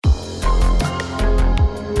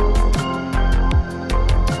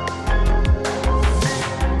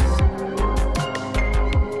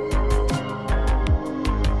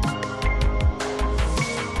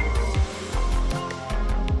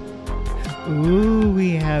Ooh,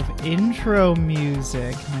 we have intro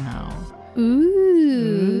music now.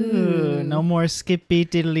 Ooh. No more skippy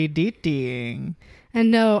diddly deeting.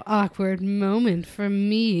 And no awkward moment from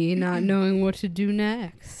me not knowing what to do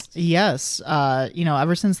next. Yes,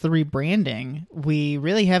 ever since the rebranding, we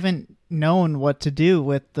really haven't known what to do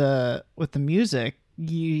with the music.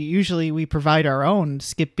 Usually we provide our own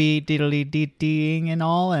skippy diddly deeting and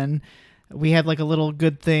all, and we had like a little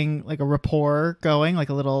good thing, like a rapport going, like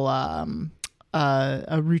a little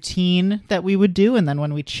a routine that we would do. And then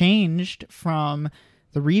when we changed from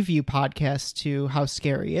the review podcast to How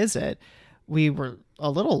Scary Is It, we were a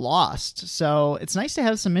little lost. So it's nice to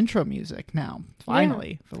have some intro music now.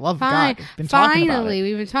 Finally, for the love of God, we've been talking about it.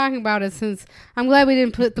 We've been talking about it since. I'm glad we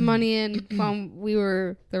didn't put the money in when we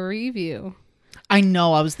were the review. I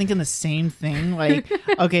know. I was thinking the same thing. Like,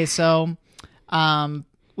 okay, so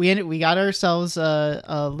we got ourselves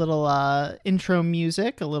a little intro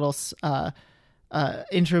music, a little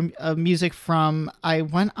intro music from. I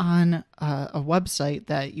went on a website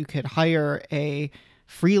that you could hire a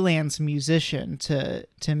freelance musician to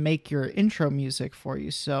make your intro music for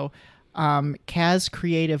you. So Kaz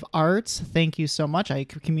Creative Arts, thank you so much. I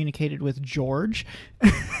communicated with George.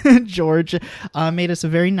 George made us a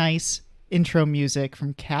very nice intro music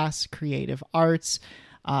from Kaz Creative Arts.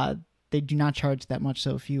 They do not charge that much,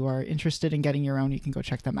 so if you are interested in getting your own, you can go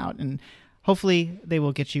check them out, and hopefully they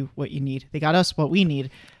will get you what you need. They got us what we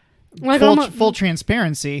need. Full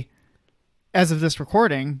transparency, as of this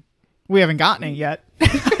recording, we haven't gotten it yet.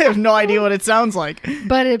 I have no idea what it sounds like.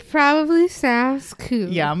 But it probably sounds cool.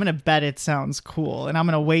 Yeah, I'm going to bet it sounds cool. And I'm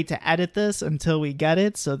going to wait to edit this until we get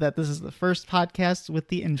it so that this is the first podcast with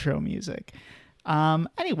the intro music.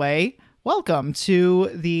 Anyway, welcome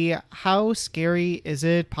to the How Scary Is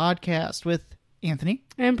It podcast with Anthony.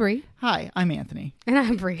 And Brie. Hi, I'm Anthony. And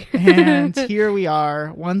I'm Brie. And here we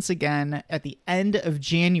are once again at the end of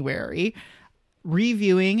January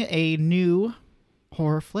reviewing a new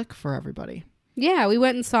horror flick for everybody. Yeah, we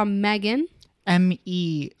went and saw M3GAN.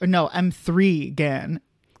 M3GAN.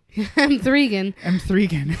 M3GAN.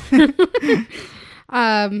 M3GAN.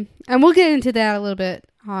 And we'll get into that a little bit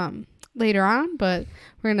later on, but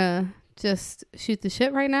we're gonna just shoot the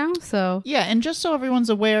shit right now. So yeah, and just so everyone's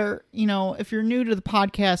aware, if you're new to the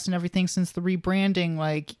podcast and everything since the rebranding,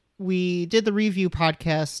 like we did the review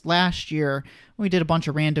podcast last year. We did a bunch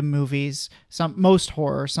of random movies, most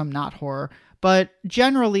horror, some not horror. But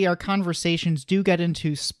generally, our conversations do get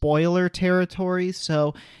into spoiler territory.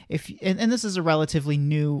 So and this is a relatively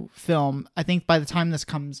new film. I think by the time this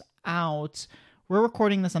comes out, we're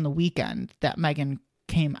recording this on the weekend that M3GAN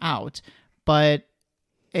came out. But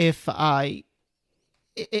it's a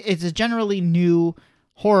generally new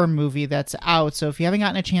horror movie that's out. So if you haven't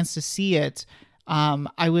gotten a chance to see it,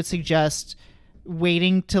 I would suggest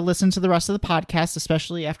waiting to listen to the rest of the podcast,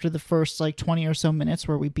 especially after the first 20 or so minutes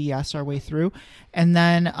where we BS our way through. And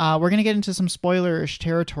then we're going to get into some spoilerish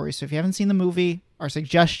territory. So if you haven't seen the movie, our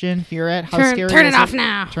suggestion here at How Scary Is It, turn it off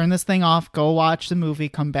now. Turn this thing off, go watch the movie,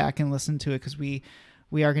 come back and listen to it, because we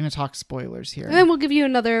are going to talk spoilers here. And then we'll give you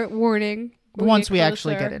another warning once we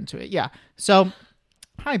actually get into it. Yeah. So,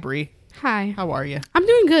 hi, Brie. Hi. How are you? I'm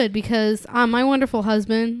doing good because my wonderful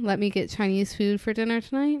husband let me get Chinese food for dinner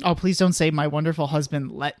tonight. Oh, please don't say my wonderful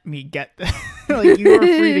husband let me get you are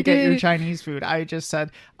free to get your Chinese food. I just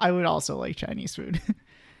said I would also like Chinese food.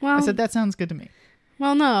 Well, I said that sounds good to me.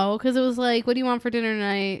 Well, no, because it was like, what do you want for dinner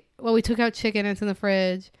tonight? Well, we took out chicken. It's in the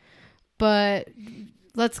fridge. But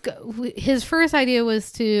let's go. His first idea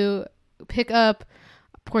was to pick up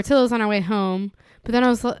Portillo's on our way home. But then I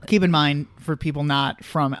was like... Keep in mind, for people not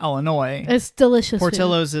from Illinois... It's delicious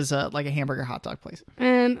Portillo's food. Is like a hamburger hot dog place.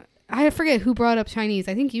 And I forget who brought up Chinese.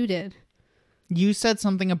 I think you did. You said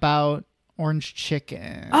something about orange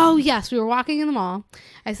chicken. Oh, yes. We were walking in the mall.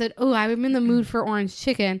 I said, I'm in the mood for orange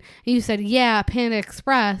chicken. And you said, yeah, Panda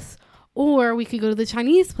Express. Or we could go to the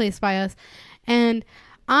Chinese place by us. And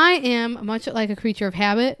I am much like a creature of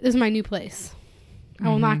habit. This is my new place. I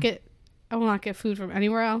will not get food from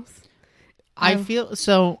anywhere else. I feel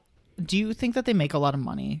so. Do you think that they make a lot of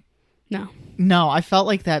money? No, I felt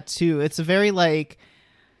like that too. It's a very well,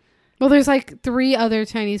 there's 3 other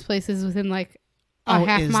Chinese places within a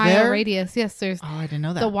half mile radius. Yes, there's. Oh, I didn't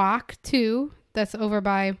know that. The Wok 2, that's over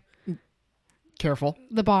by. Careful.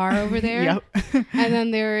 The bar over there. Yep. And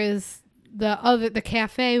then there is the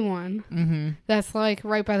cafe one. Mm-hmm. That's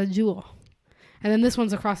right by the Jewel, and then this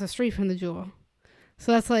one's across the street from the Jewel.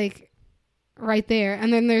 So that's right there,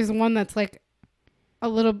 and then there's one that's a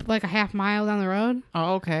little a half mile down the road.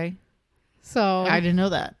 Oh, okay. So I didn't know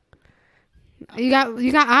that. You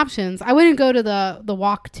got options. I wouldn't go to the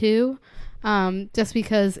Wok 2. just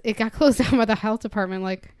because it got closed down by the health department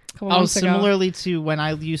like a couple months ago. Similarly to when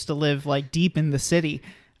I used to live like deep in the city.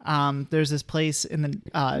 There's this place in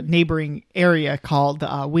the neighboring area called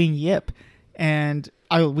Wing Yip, and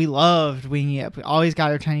we loved Wing Yip. We always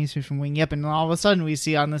got our Chinese food from Wing Yip, and then all of a sudden we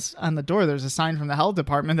see on the door there's a sign from the health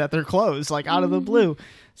department that they're closed, like out of the blue. I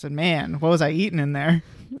said, man, what was I eating in there?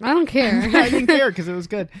 I don't care. I didn't care because it was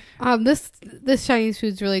good. This Chinese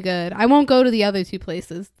food's really good. I won't go to the other two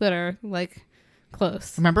places that are like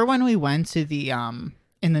close. Remember when we went to the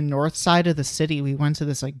in the north side of the city? We went to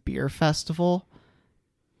this like beer festival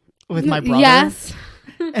with my brother. Yes.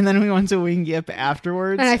 And then we went to Wing Yip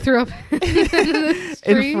afterwards. And I threw up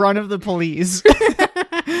in front of the police.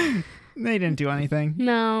 They didn't do anything.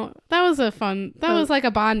 No, that was was like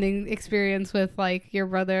a bonding experience with like your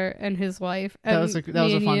brother and his wife. That was a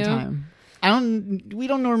fun time. We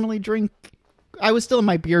don't normally drink. I was still in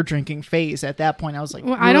my beer drinking phase at that point. I was like,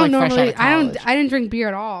 well, I didn't drink beer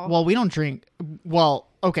at all. Well, we don't drink. Well,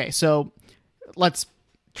 okay, so let's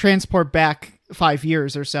transport back 5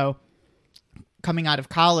 years or so. Coming out of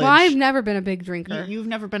college. Well, I've never been a big drinker. You've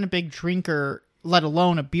never been a big drinker, let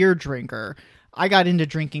alone a beer drinker. I got into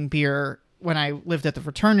drinking beer when I lived at the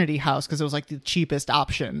fraternity house because it was like the cheapest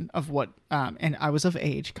option of what, and I was of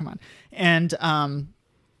age. Come on. And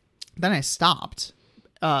then I stopped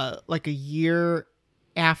like a year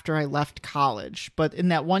after I left college. But in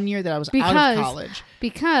that 1 year that I was out of college.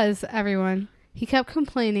 Because everyone, he kept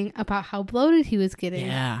complaining about how bloated he was getting.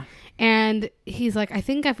 Yeah. And he's like, I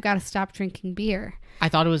think I've got to stop drinking beer. I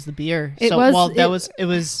thought it was the beer. It was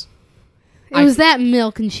that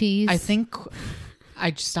milk and cheese. I think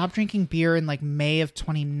I stopped drinking beer in like May of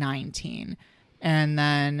 2019. And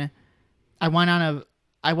then I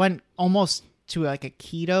went almost to like a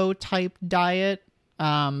keto type diet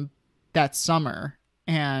that summer.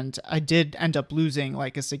 And I did end up losing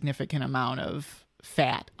like a significant amount of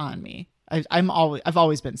fat on me. I've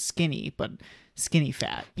always been skinny, but skinny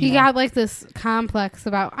fat. He got like this complex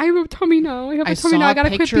about, I have a tummy now. I have a tummy now. I got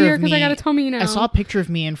to quit beer because I got a tummy now. I saw a picture of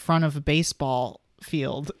me in front of a baseball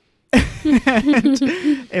field. And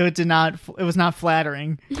it was not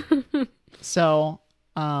flattering. So,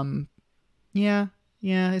 yeah,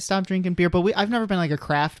 I stopped drinking beer, but I've never been like a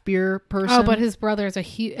craft beer person. Oh, but his brother is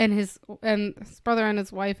his brother and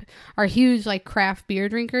his wife are huge like craft beer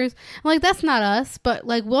drinkers. I'm like, that's not us, but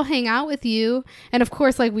like we'll hang out with you. And of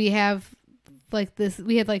course, like we had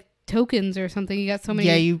like tokens or something. You got so many.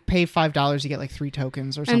 Yeah, you pay $5, you get like 3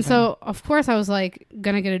 tokens or something. And so of course I was like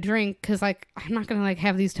gonna get a drink because like I'm not gonna like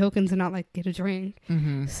have these tokens and not like get a drink.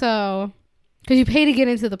 Mm-hmm. So because you pay to get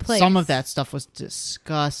into the place. Some of that stuff was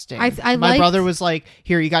disgusting. My brother was like,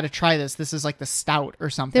 here, you got to try this. This is like the stout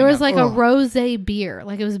or something. There was like a rosé beer.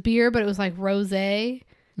 Like it was beer, but it was like rosé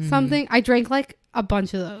something. I drank like a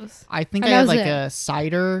bunch of those. I think I had like a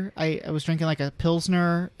cider. I was drinking like a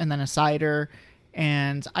Pilsner and then a cider,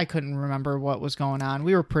 and I couldn't remember what was going on.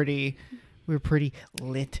 We were pretty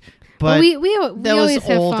lit. But we that always was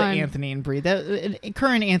old have fun. Anthony and Brie. That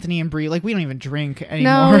current Anthony and Brie, like we don't even drink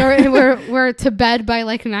anymore. No, we're to bed by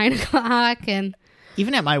like 9 o'clock, and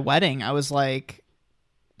even at my wedding, I was like,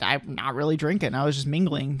 I'm not really drinking. I was just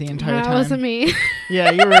mingling the entire time. That wasn't me. Yeah,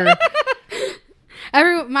 you were.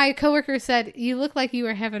 My coworker said you look like you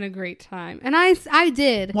were having a great time, and I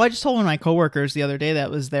did. Well, I just told one of my coworkers the other day that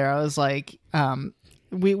was there. I was like,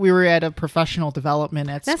 we were at a professional development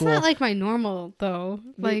at school. That's not like my normal though.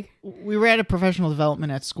 Like we were at a professional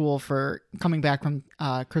development at school for coming back from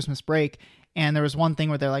Christmas break, and there was one thing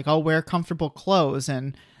where they're like, "Oh, wear comfortable clothes,"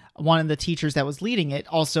 and one of the teachers that was leading it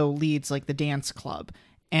also leads like the dance club.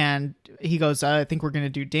 And he goes, I think we're going to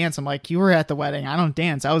do dance. I'm like, you were at the wedding. I don't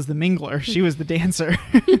dance. I was the mingler. She was the dancer.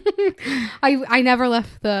 I never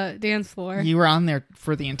left the dance floor. You were on there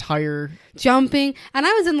for the entire jumping. And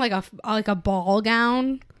I was in like a ball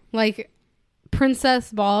gown, like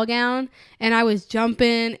princess ball gown. And I was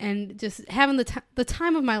jumping and just having the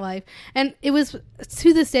time of my life. And it was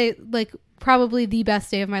to this day, like probably the best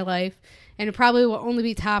day of my life. And it probably will only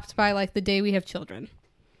be topped by like the day we have children.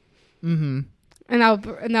 Mm-hmm. And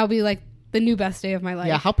that'll be like the new best day of my life.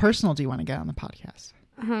 Yeah. How personal do you want to get on the podcast?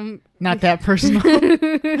 Not that personal.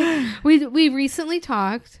 We recently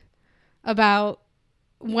talked about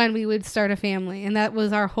when we would start a family, and that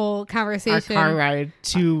was our whole conversation. Our car ride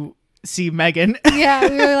to see M3GAN. Yeah,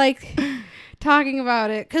 we were like talking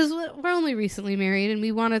about it because we're only recently married, and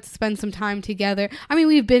we wanted to spend some time together. I mean,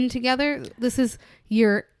 we've been together. This is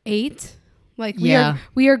year 8. Like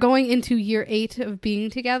we are going into year 8 of being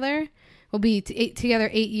together. We'll be together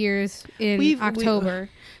 8 years in October.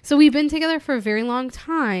 So we've been together for a very long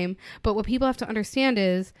time. But what people have to understand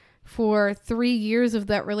is for 3 years of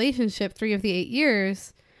that relationship, 3 of the 8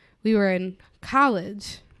 years, we were in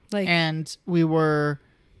college. Like, and we were,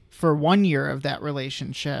 for 1 year of that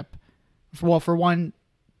relationship, for one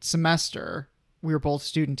semester, we were both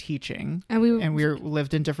student teaching, and we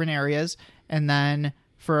lived in different areas. And then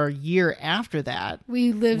for a year after that,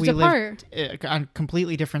 we lived apart on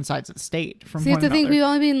completely different sides of the state from so you one have to another. think we've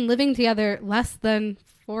only been living together less than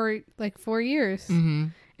 4 years. Mm-hmm.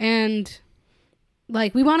 And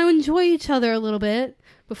like, we want to enjoy each other a little bit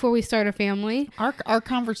before we start a family. Our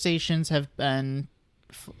conversations have been,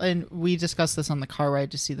 and we discussed this on the car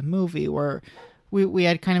ride to see the movie, where we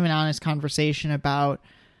had kind of an honest conversation about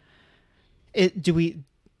it.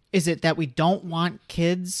 Is it that we don't want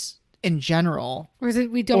kids in general, or is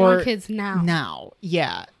it we don't want kids now?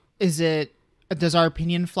 Yeah. Does our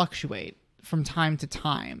opinion fluctuate from time to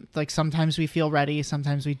time? Like, sometimes we feel ready,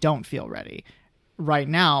 sometimes we don't feel ready. Right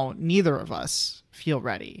now, neither of us feel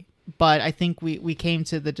ready. But I think we came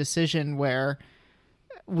to the decision where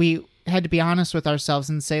we had to be honest with ourselves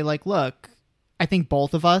and say, like, look, I think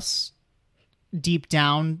both of us deep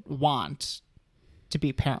down want to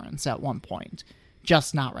be parents at one point,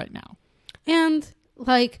 just not right now. And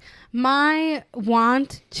like, my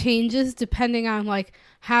want changes depending on like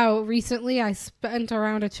how recently I spent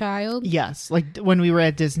around a child. Yes. Like, when we were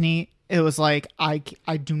at Disney, it was like, I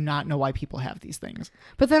do not know why people have these things.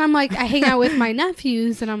 But then I'm like, I hang out with my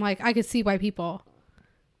nephews and I'm like, I could see why people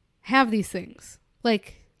have these things.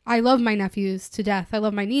 Like, I love my nephews to death. I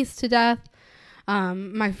love my niece to death.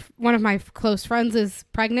 One of my close friends is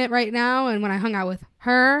pregnant right now. And when I hung out with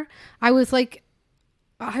her, I was like,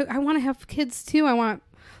 I want to have kids too. I want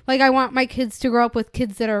my kids to grow up with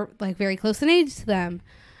kids that are like very close in age to them.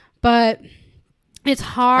 But it's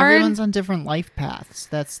hard. Everyone's on different life paths.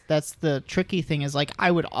 That's the tricky thing, is like,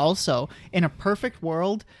 I would also, in a perfect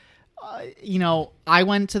world, I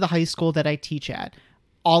went to the high school that I teach at.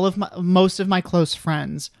 Most of my close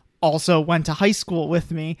friends also went to high school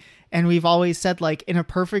with me. And we've always said, like, in a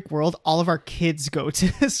perfect world, all of our kids go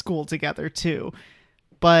to school together too.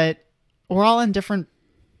 But we're all in different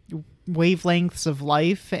wavelengths of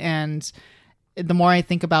life. And the more I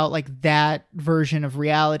think about like that version of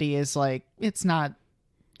reality, is like, it's not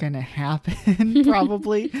going to happen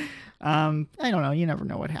probably. I don't know. You never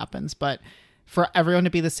know what happens, but for everyone to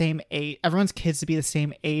be the same age, everyone's kids to be the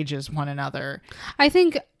same age as one another. I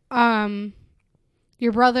think,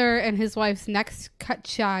 your brother and his wife's next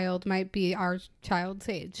child might be our child's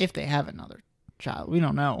age. If they have another child. We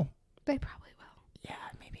don't know. They probably will. Yeah,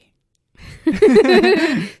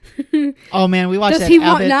 maybe. Oh, man, we watched Does he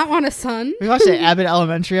not want a son? We watched that Abbott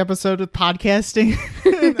Elementary episode with podcasting.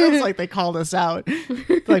 It was like they called us out.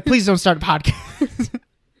 They're like, please don't start a podcast.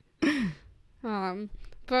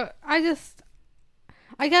 But I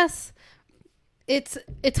guess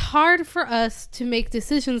it's hard for us to make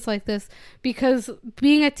decisions like this, because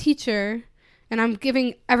being a teacher, and I'm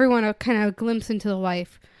giving everyone a kind of glimpse into the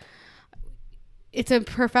life, it's a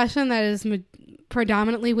profession that is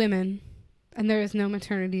predominantly women, and there is no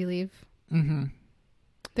maternity leave. Mm-hmm.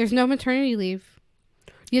 There's no maternity leave.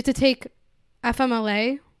 You have to take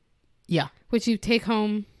FMLA. Yeah. Which you take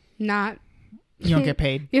home, not... You don't get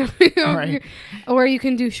paid. Right. Or you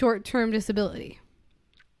can do short-term disability.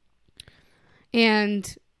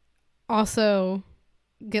 And also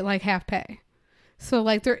get like half pay. So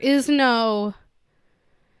like, there is no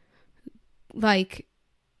like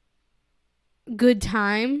good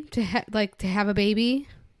time to have a baby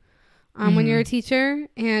when you're a teacher.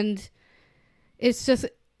 And it's just,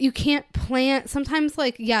 you can't plan. Sometimes,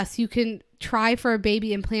 like, yes, you can try for a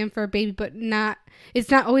baby and plan for a baby, but it's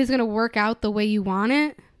not always going to work out the way you want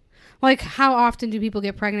it. Like, how often do people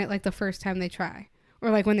get pregnant like the first time they try? Or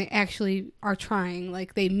like when they actually are trying,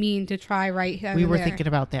 like they mean to try right here. We were thinking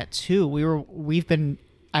about that too.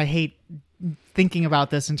 I hate thinking about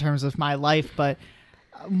this in terms of my life, but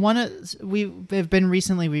we've been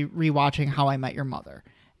recently rewatching How I Met Your Mother.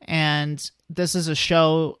 And this is a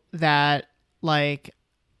show that, like,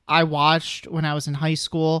 I watched when I was in high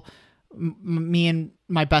school. Me and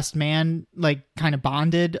my best man, like, kind of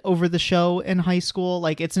bonded over the show in high school.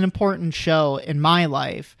 Like, it's an important show in my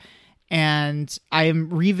life. And I am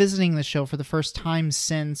revisiting the show for the first time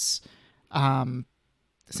since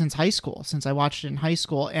high school, since I watched it in high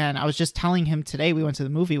school. And I was just telling him today, we went to the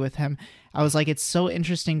movie with him. I was like, it's so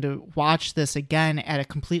interesting to watch this again at a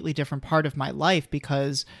completely different part of my life,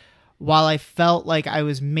 because while I felt like I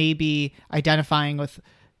was maybe identifying with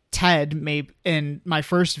Ted maybe in my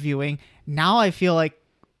first viewing, now I feel like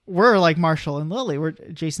we're like Marshall and Lily. We're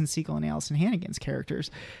Jason Segel and Allison Hannigan's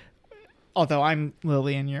characters. Although I'm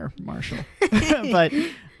Lily and you're Marshall. But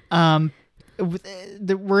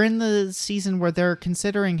we're in the season where they're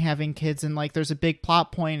considering having kids, and like there's a big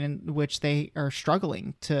plot point in which they are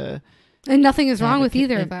struggling to. And nothing is wrong with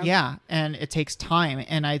either of them. Yeah, and it takes time.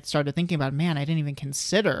 And I started thinking about, man, I didn't even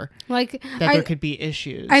consider like that there could be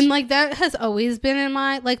issues. And like that has always been in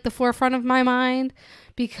my like the forefront of my mind,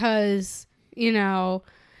 because you know,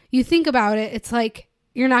 you think about it, it's like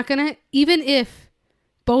you're not gonna, even if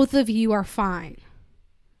both of you are fine,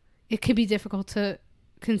 it could be difficult to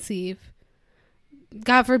conceive.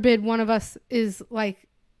 God forbid one of us is like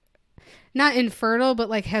not infertile, but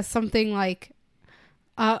like has something like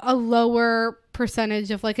a lower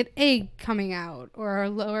percentage of like an egg coming out, or a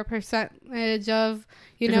lower percentage of,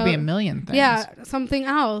 there could be a million things. Yeah, something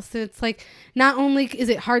else. It's like not only is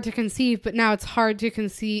it hard to conceive, but now it's hard to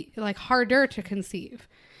conceive, like harder to conceive.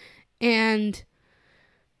 And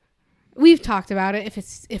we've talked about it.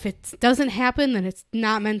 If it doesn't happen, then it's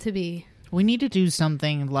not meant to be. We need to do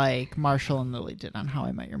something like Marshall and Lily did on How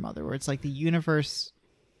I Met Your Mother, where it's like the universe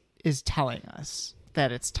is telling us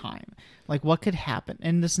that it's time. Like, what could happen?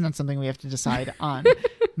 And this is not something we have to decide on,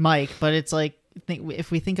 Mike, but it's like, if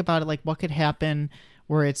we think about it, like what could happen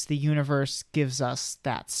where it's the universe gives us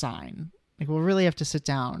that sign? Like, we'll really have to sit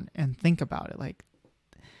down and think about it. Like,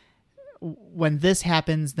 when this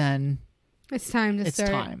happens, then it's time to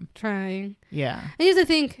start trying. Yeah. I used to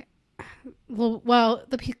think, well,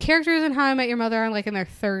 the characters in How I Met Your Mother are like in their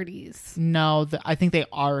 30s. No, I think they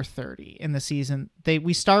are 30 in the season.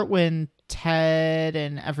 We start when Ted,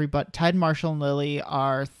 Marshall, and Lily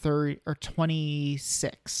are 30 or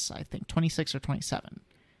 26. I think 26 or 27.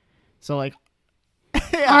 So like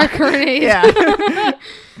our current age. Yeah.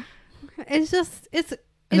 it's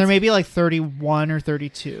and there may be like 31 or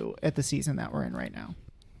 32 at the season that we're in right now.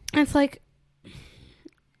 It's like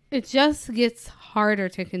it just gets harder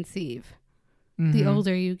to conceive the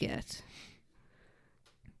older you get.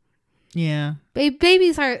 Yeah.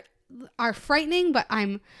 Babies are frightening, but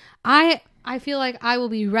I feel like I will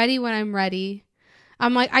be ready when I'm ready.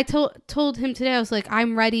 I'm like, I told him today, I was like,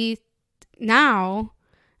 I'm ready now.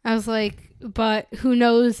 I was like, but who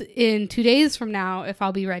knows in 2 days from now if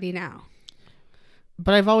I'll be ready now.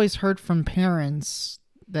 But I've always heard from parents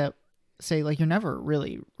that say, like, you're never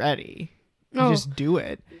really ready. You just do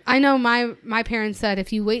it. I know my parents said,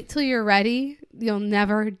 if you wait till you're ready, you'll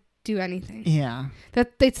never do anything. Yeah.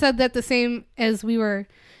 That they said that the same as we were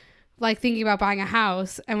like thinking about buying a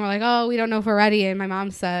house, and we're like, oh, we don't know if we're ready. And my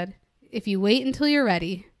mom said, if you wait until you're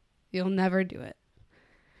ready, you'll never do it.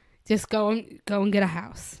 Just go and get a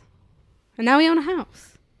house. And now we own a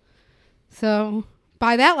house. So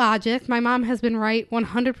by that logic, my mom has been right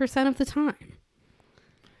 100% of the time.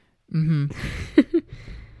 Mm-hmm.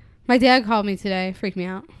 My dad called me today. Freaked me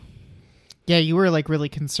out. Yeah, you were like really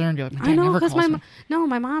concerned. You're like, my dad I know, never because calls me.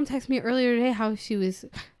 my mom texted me earlier today how she was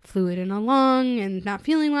fluid in a lung and not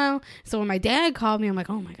feeling well. So when my dad called me, I'm like,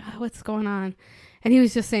 oh my God, what's going on? And he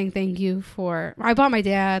was just saying thank you for. I bought my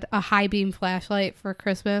dad a high beam flashlight for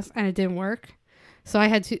Christmas, and it didn't work, so I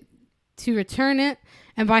had to return it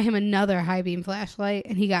and buy him another high beam flashlight,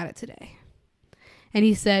 and he got it today. And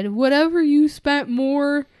he said, whatever you spent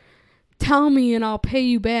more, tell me and I'll pay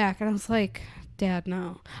you back. And I was like, Dad,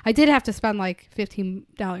 no. I did have to spend like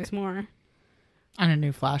 $15 more. On a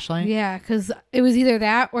new flashlight? Yeah, because it was either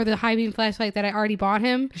that or the high beam flashlight that I already bought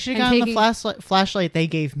him. You should have gotten the flashlight they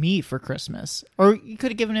gave me for Christmas. Or you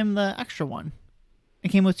could have given him the extra one. It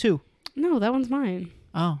came with two. No, that one's mine.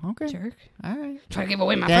 Oh, okay. Jerk. All right. Try to give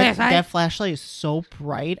away my flashlight. That flashlight is so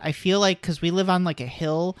bright. I feel like because we live on like a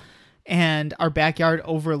hill and our backyard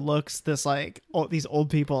overlooks this like these old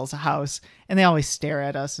people's house, and they always stare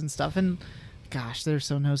at us and stuff. And gosh, they're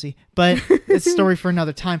so nosy. But it's a story for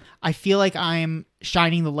another time. I feel like I'm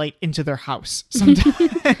shining the light into their house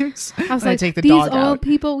sometimes. I was like, take the these dog old out.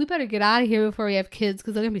 people, we better get out of here before we have kids,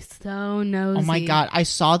 because they're going to be so nosy. Oh my God. I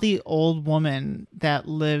saw the old woman that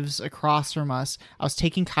lives across from us. I was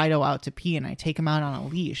taking Kaido out to pee, and I take him out on a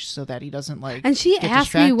leash so that he doesn't like And she get asked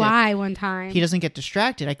distracted. me why one time. He doesn't get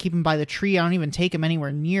distracted. I keep him by the tree. I don't even take him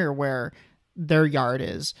anywhere near where their yard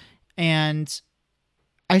is. And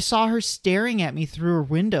I saw her staring at me through her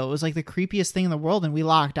window. It was like the creepiest thing in the world. And we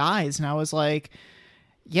locked eyes. And I was like,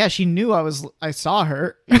 yeah, she knew I saw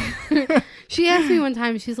her. She asked me one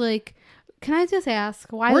time, she's like, can I just ask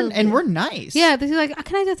why? And we're nice. Yeah. She's like,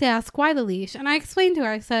 can I just ask why the leash? And I explained to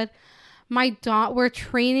her, I said, we're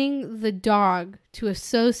training the dog to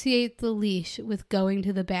associate the leash with going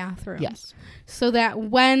to the bathroom. Yes. So that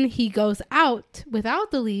when he goes out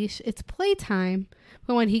without the leash, it's playtime.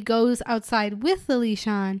 But when he goes outside with the leash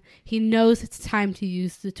on, he knows it's time to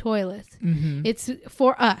use the toilet. Mm-hmm. It's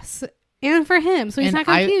for us and for him. So he's not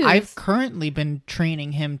confused. I've currently been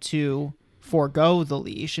training him to forego the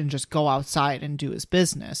leash and just go outside and do his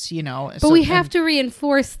business, you know. But we have to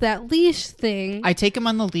reinforce that leash thing. I take him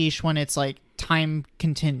on the leash when it's like time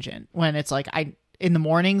contingent, when it's like in the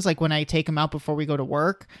mornings, like when I take him out before we go to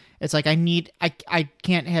work, it's like I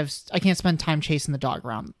can't spend time chasing the dog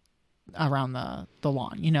around the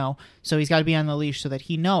lawn, you know. So he's got to be on the leash so that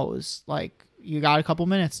he knows, like, you got a couple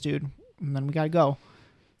minutes, dude, and then we got to go.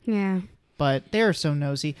 Yeah. But they're so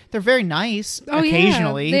nosy. They're very nice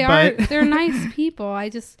occasionally. Yeah, they're nice people. I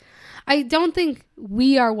don't think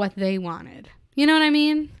we are what they wanted. You know what I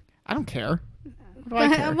mean? I don't care. What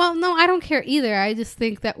do I care? Well, no, I don't care either. I just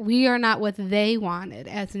think that we are not what they wanted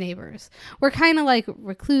as neighbors. We're kind of like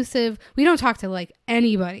reclusive. We don't talk to like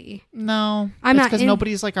anybody. No, I'm not, because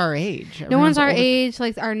nobody's like our age. No one's our age.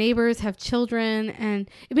 Like our neighbors have children, and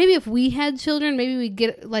maybe if we had children, maybe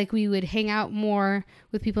we would hang out more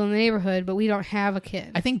with people in the neighborhood. But we don't have a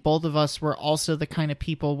kid. I think both of us were also the kind of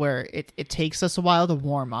people where it takes us a while to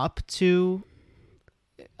warm up to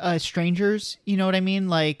strangers. You know what I mean?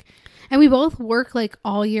 Like. And we both work like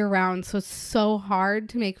all year round, so it's so hard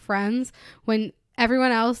to make friends when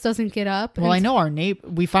everyone else doesn't get up. Well, I know our neighbor.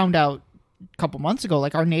 We found out a couple months ago,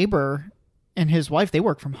 like our neighbor and his wife, they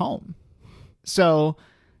work from home. So,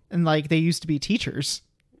 and like they used to be teachers.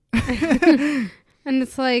 And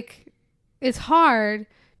it's like, it's hard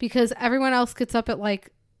because everyone else gets up at like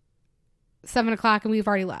 7:00 and we've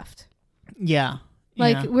already left. Yeah.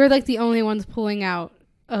 Like we're like the only ones pulling out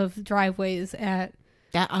of driveways at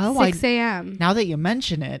 6 a.m. Now that you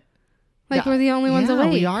mention it. Like we're the only ones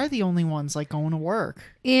awake. We are the only ones like going to work.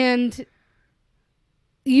 And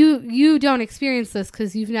you don't experience this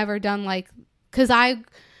because you've never done like, because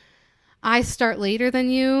I start later than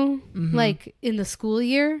you, like in the school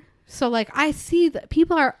year. So like I see that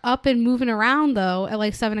people are up and moving around though at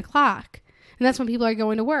like 7:00. And that's when people are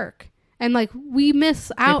going to work. And like we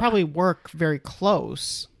miss out. They probably work very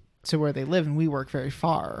close to where they live, and we work very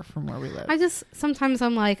far from where we live. Sometimes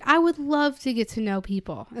I'm like, I would love to get to know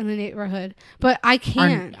people in the neighborhood, but I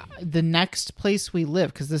can't. The next place we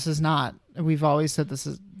live, because this is not, we've always said this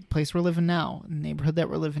is the place we're living now, the neighborhood that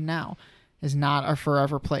we're living now, is not our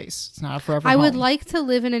forever place. It's not a forever home. I would like to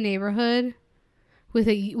live in a neighborhood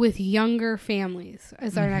with younger families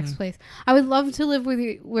as our next place. I would love to live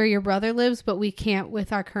where your brother lives, but we can't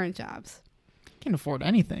with our current jobs. Can't afford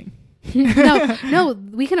anything. No,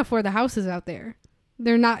 we can afford the houses out there.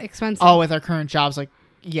 They're not expensive. Oh, with our current jobs, like,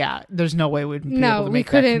 yeah, there's no way we'd be able to make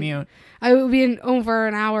that commute. It would be over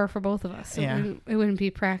an hour for both of us. So yeah. It wouldn't be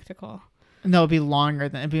practical. No, it'd be longer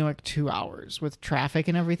it'd be like 2 hours with traffic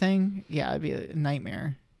and everything. Yeah, it'd be a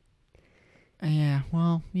nightmare. Yeah,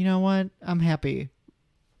 well, you know what? I'm happy.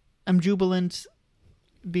 I'm jubilant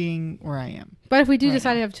being where I am. But if we do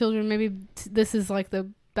decide to have children, maybe this is like the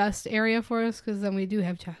best area for us, because then we do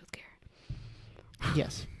have childcare.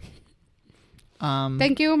 Yes.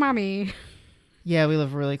 Thank you, mommy. Yeah, we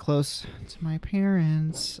live really close to my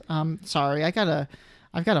parents. Sorry, I've got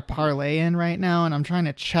a parlay in right now, and I'm trying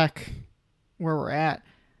to check where we're at.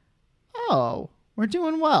 Oh, we're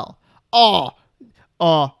doing well. Oh,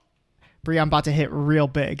 Brie, I'm about to hit real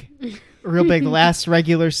big. Real big. The last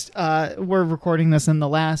regular, we're recording this in the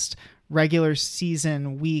last regular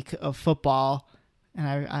season week of football, and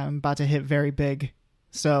I'm about to hit very big.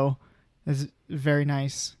 So it's very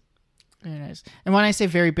nice. Very nice. And when I say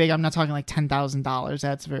very big, I'm not talking like $10,000.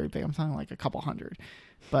 That's very big. I'm talking like a couple hundred.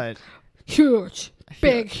 But huge.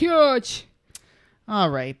 Big, huge.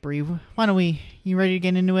 All right, Brie. Why don't you ready to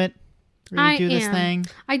get into it? Ready to do this thing?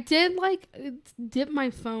 I did like dip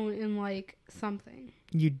my phone in like something.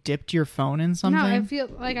 You dipped your phone in something? No,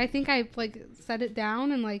 I think I like set it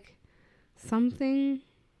down and like something.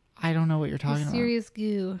 I don't know what you're talking about. Serious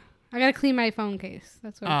goo. I gotta clean my phone case.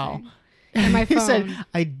 That's what I'm saying. And my phone. You said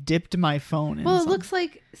I dipped my phone in something. It looks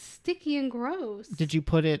like sticky and gross. Did you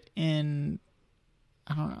put it in?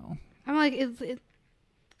 I don't know. I'm like, it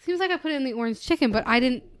seems like I put it in the orange chicken, but I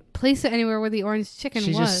didn't place it anywhere where the orange chicken was.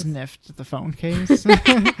 She just sniffed the phone case.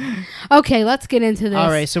 Okay, let's get into this. All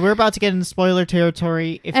right, so we're about to get into spoiler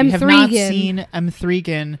territory. If you have not seen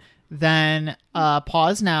M3GAN, then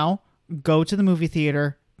pause now, go to the movie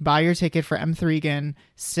theater, buy your ticket for M3GAN,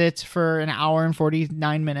 sit for an hour and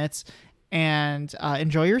 49 minutes, and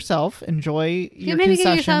enjoy yourself. Enjoy your maybe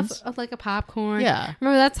concessions. Get yourself like a popcorn. Yeah.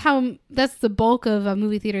 Remember, that's the bulk of a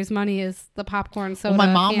movie theater's money is the popcorn, soda, well,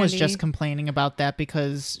 my mom candy. was just complaining about that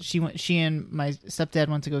because she and my stepdad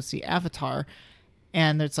went to go see Avatar,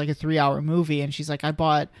 and it's like a 3-hour movie, and she's like, I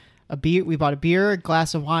bought We bought a beer, a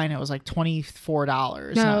glass of wine. It was like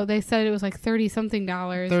 $24. No, they said it was like $30-something.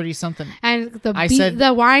 30 something. And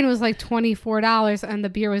the wine was like $24 and the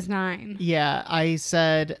beer was $9. Yeah, I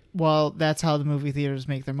said, well, that's how the movie theaters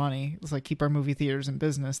make their money. It's like, keep our movie theaters in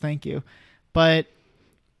business. Thank you. But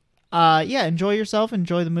yeah, enjoy yourself,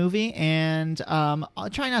 enjoy the movie, and I'll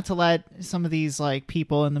try not to let some of these like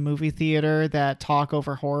people in the movie theater that talk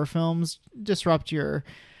over horror films disrupt your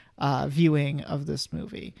viewing of this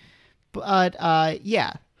movie. But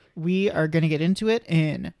yeah, we are going to get into it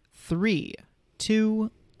in 3,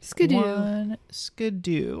 2, Skidoo. 1.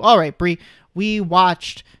 Skidoo. All right, Brie, we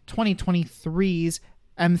watched 2023's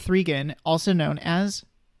M3GAN, also known as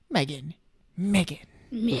M3GAN.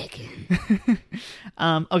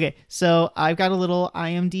 Okay, so I've got a little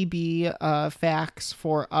IMDb facts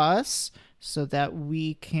for us so that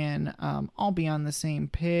we can all be on the same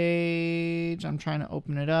page. I'm trying to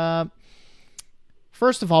open it up.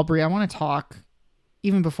 First of all, Brie, I want to talk,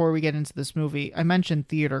 even before we get into this movie, I mentioned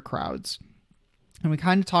theater crowds. And we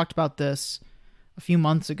kind of talked about this a few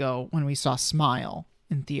months ago when we saw Smile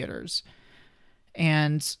in theaters.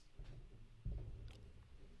 And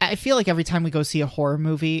I feel like every time we go see a horror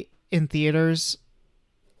movie in theaters,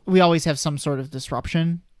 we always have some sort of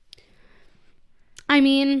disruption. I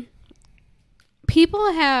mean,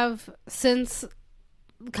 people have, since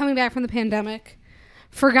coming back from the pandemic,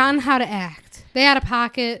 forgotten how to act. They out of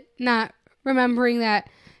pocket, not remembering that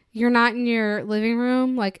you're not in your living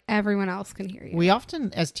room like everyone else can hear you. We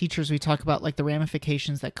often, as teachers, we talk about like the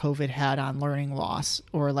ramifications that COVID had on learning loss,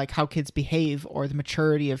 or like how kids behave, or the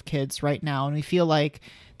maturity of kids right now. And we feel like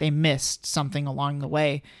they missed something along the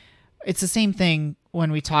way. It's the same thing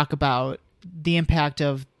when we talk about the impact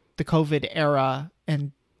of the COVID era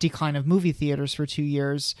and decline of movie theaters for 2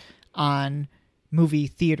 years on movie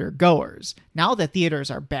theater goers. Now that theaters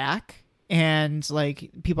are back and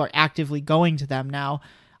like people are actively going to them now,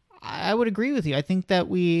 I would agree with you. I think that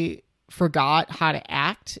we forgot how to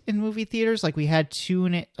act in movie theaters. Like we had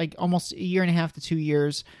almost a year and a half to 2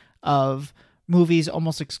 years of movies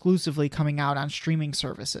almost exclusively coming out on streaming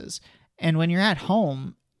services. And when you're at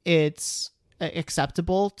home, it's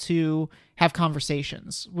acceptable to have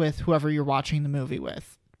conversations with whoever you're watching the movie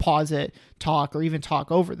with. Pause it, talk, or even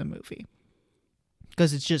talk over the movie.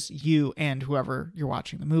 Because it's just you and whoever you're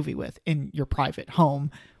watching the movie with in your private home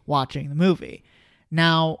watching the movie.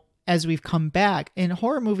 Now, as we've come back, and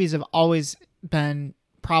horror movies have always been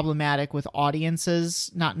problematic with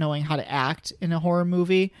audiences not knowing how to act in a horror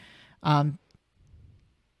movie.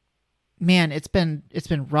 Man, it's been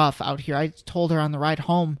rough out here. I told her on the ride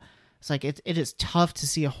home, it's like it is tough to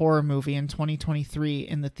see a horror movie in 2023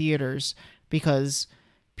 in the theaters because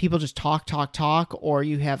people just talk, or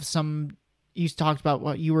you have you talked about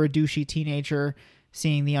what you were a douchey teenager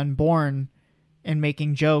seeing The Unborn and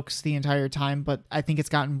making jokes the entire time, but I think it's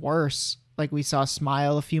gotten worse. Like we saw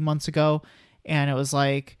Smile a few months ago, and it was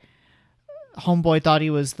like homeboy thought he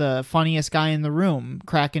was the funniest guy in the room,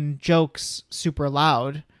 cracking jokes super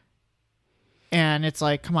loud. And it's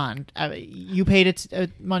like, come on, you paid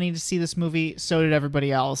money to see this movie, so did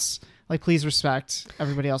everybody else. Like, please respect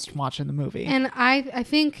everybody else watching the movie. And I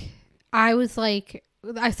think I was like,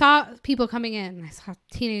 I saw people coming in. I saw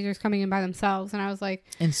teenagers coming in by themselves, and I was like...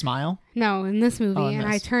 In Smile? No, in this movie. Oh, and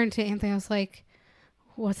I turned to Anthony. I was like,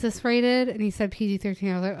 what's this rated? And he said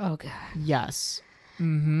PG-13. I was like, oh, God. Yes.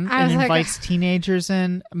 Mm-hmm. And invites teenagers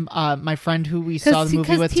in. My friend who we saw the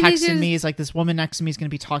movie with texted me, is like, this woman next to me is going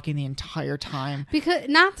to be talking the entire time. Because,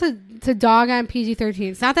 not to dog on PG-13.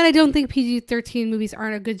 It's not that I don't think PG-13 movies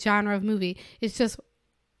aren't a good genre of movie. It's just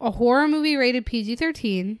a horror movie rated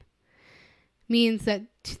PG-13 means that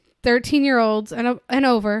 13-year-olds and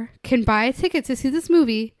over can buy a ticket to see this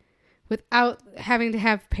movie without having to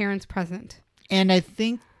have parents present. And I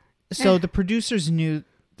think so. The producers knew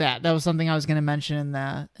that. That was something I was going to mention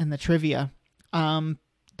in the trivia. The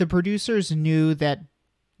producers knew that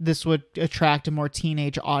this would attract a more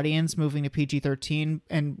teenage audience moving to PG-13,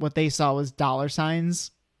 and what they saw was dollar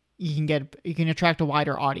signs. You can attract a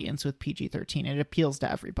wider audience with PG-13. It appeals to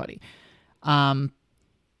everybody.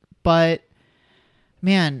 But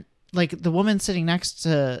man, like the woman sitting next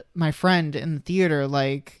to my friend in the theater,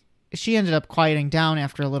 like she ended up quieting down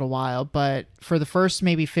after a little while, but for the first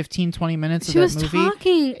maybe 15, 20 minutes of that movie, she was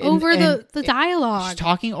talking over the dialogue. She's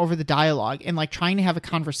talking over the dialogue and like trying to have a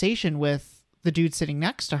conversation with the dude sitting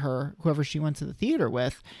next to her, whoever she went to the theater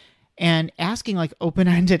with, and asking like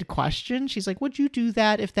open-ended questions. She's like, would you do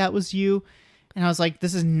that if that was you? And I was like,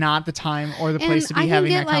 this is not the time or the place to be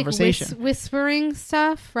having that conversation. Like whispering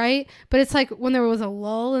stuff, right? But it's like when there was a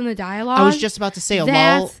lull in the dialogue. I was just about to say a lull.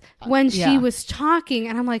 That's when she was talking.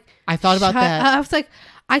 And I'm like, I thought about that. I was like,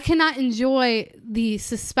 I cannot enjoy the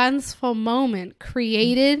suspenseful moment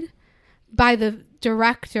created by the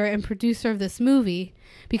director and producer of this movie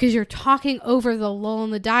because you're talking over the lull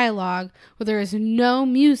in the dialogue where there is no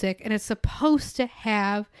music and it's supposed to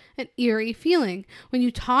have an eerie feeling. When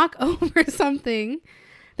you talk over something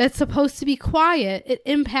that's supposed to be quiet, it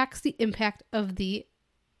impacts the impact of the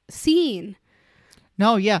scene.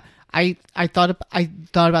 No, yeah. I thought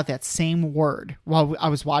about that same word while I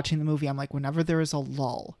was watching the movie. I'm like, whenever there is a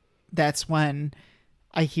lull, that's when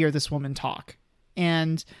I hear this woman talk.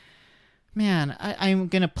 And man, I'm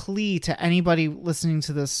going to plead to anybody listening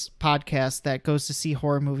to this podcast that goes to see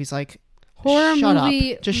horror movies, like, shut up.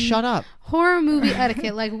 Just shut up. Horror movie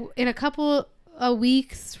etiquette. Like, in a couple of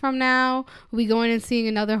weeks from now, we'll be going and seeing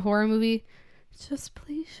another horror movie. Just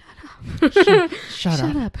please shut up. Shut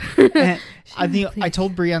up. I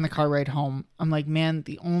told Brie on the car ride home, I'm like, man,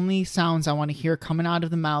 the only sounds I want to hear coming out of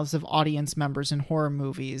the mouths of audience members in horror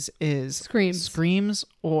movies is screams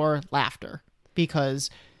or laughter, because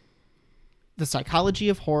the psychology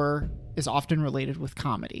of horror is often related with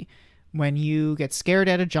comedy. When you get scared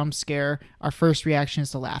at a jump scare, our first reaction is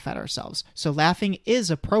to laugh at ourselves. So laughing is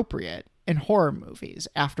appropriate in horror movies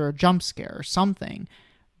after a jump scare or something,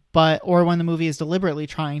 or when the movie is deliberately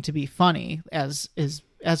trying to be funny, as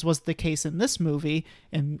was the case in this movie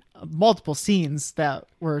in multiple scenes that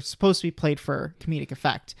were supposed to be played for comedic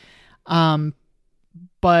effect.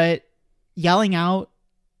 But yelling out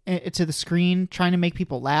to the screen, trying to make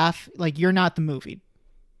people laugh, like, you're not the movie.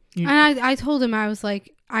 And I told him, I was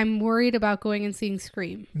like, I'm worried about going and seeing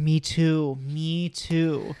Scream. Me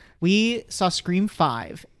too. We saw Scream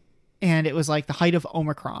 5, and it was like the height of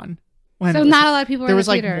Omicron. So not a lot of people were in the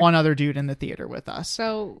theater. There was like one other dude in the theater with us.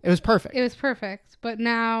 So it was perfect. But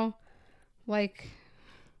now, like,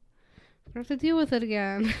 we have to deal with it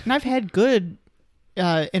again. And I've had good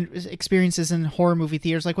experiences in horror movie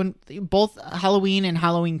theaters. Like when both Halloween and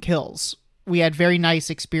Halloween Kills, we had very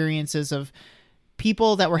nice experiences of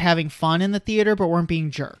people that were having fun in the theater but weren't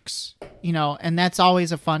being jerks, and that's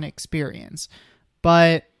always a fun experience.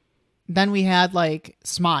 But then we had like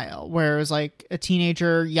Smile, where it was like a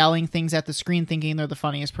teenager yelling things at the screen thinking they're the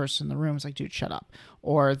funniest person in the room. It's like, dude, shut up.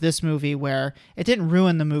 Or this movie where it didn't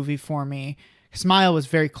ruin the movie for me. Smile was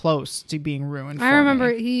very close to being ruined. I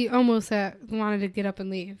remember he almost wanted to get up and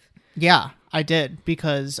leave. Yeah, I did,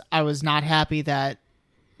 because I was not happy that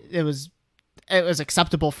it was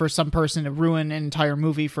acceptable for some person to ruin an entire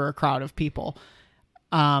movie for a crowd of people.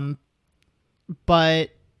 But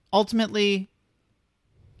ultimately,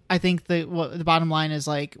 I think the bottom line is,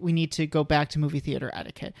 like, we need to go back to movie theater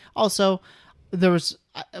etiquette. Also, there was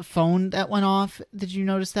a phone that went off. Did you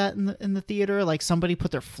notice that in the theater? Like, somebody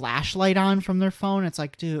put their flashlight on from their phone. It's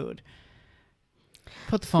like, dude,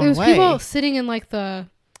 put the phone away. There was people sitting in like the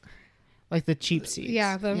cheap seats.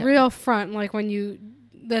 Yeah, real front. Like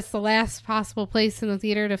that's the last possible place in the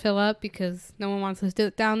theater to fill up because no one wants to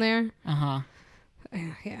sit down there.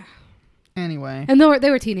 Yeah. Anyway, and they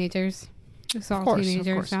were teenagers. It's all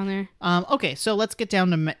teenagers down there. Okay, so let's get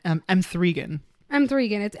down to M3GAN.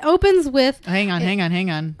 M3GAN. It opens with... Hang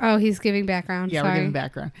on. Oh, he's giving background. Yeah, Sorry. we're giving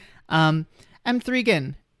background.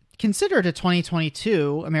 M3GAN, considered a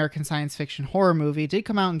 2022 American science fiction horror movie, did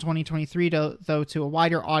come out in 2023, though to a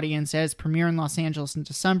wider audience as premiere in Los Angeles in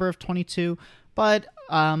December of 22, but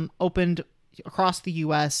opened across the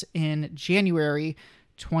U.S. in January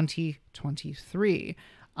 2023.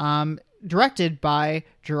 Directed by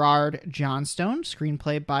Gerard Johnstone,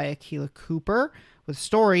 screenplay by Akilah Cooper, with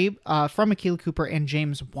story from Akilah Cooper and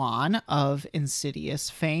James Wan of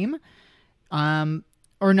Insidious fame.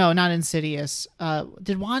 Or no, not Insidious.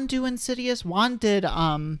 Did Wan do Insidious? Wan did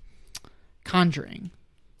Conjuring,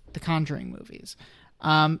 the Conjuring movies.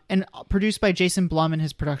 And produced by Jason Blum and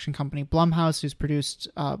his production company Blumhouse, who's produced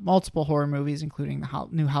multiple horror movies, including the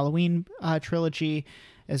new Halloween trilogy,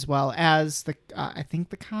 as well as the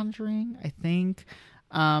Conjuring.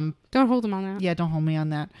 Don't hold him on that. Yeah, don't hold me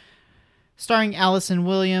on that. Starring Allison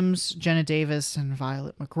Williams, Jenna Davis, and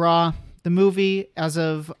Violet McGraw. The movie, as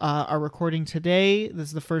of our recording today,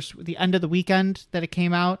 this is the end of the weekend that it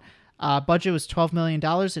came out. Budget was $12 million.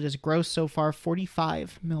 It has grossed so far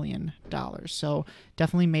 $45 million. So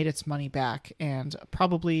definitely made its money back, and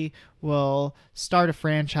probably will start a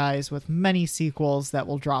franchise with many sequels that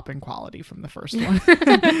will drop in quality from the first one.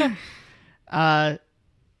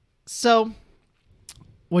 So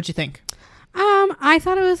what'd you think? I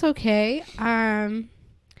thought it was okay.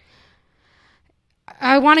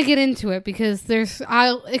 I want to get into it because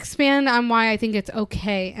I'll expand on why I think it's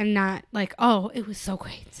okay and not like, oh, it was so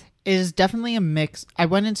great. Is definitely a mix. I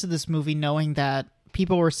went into this movie knowing that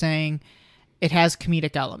people were saying it has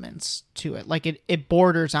comedic elements to it. Like it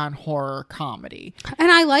borders on horror comedy.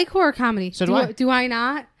 And I like horror comedy. So do I. Do I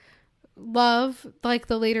not love like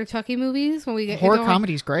the later Chucky movies when we get horror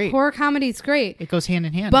comedy's great. Horror comedy's great. It goes hand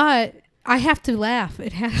in hand. But I have to laugh.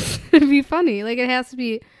 It has to be funny. Like it has to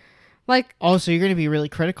be like. Oh, so you're going to be really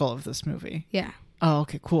critical of this movie? Yeah. Oh,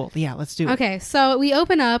 okay, cool. Yeah, let's do it. Okay, so we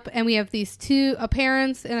open up and we have these two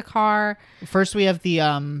parents in a car. First, we have the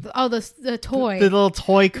the toy, the little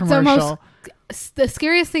toy commercial. The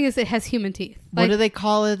scariest thing is it has human teeth. What do they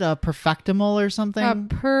call it? A perfectimal or something?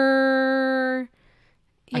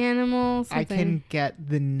 Animal. I can get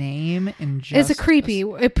the name in just. It's a creepy.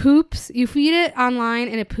 It poops. You feed it online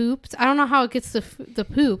and it poops. I don't know how it gets the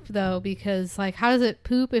poop though, because like how does it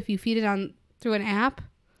poop if you feed it on through an app?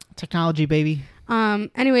 Technology, baby.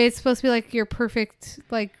 Anyway, it's supposed to be like your perfect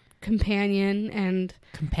like companion and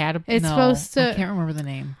compatible. It's supposed to. I can't remember the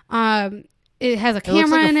name. It has a camera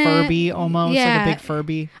looks like in a it. Furby almost, yeah. like a big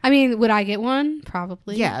Furby. I mean, would I get one?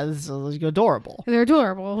 Probably. Yeah, it's adorable. They're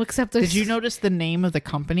adorable, except did you notice the name of the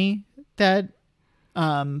company that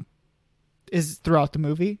is throughout the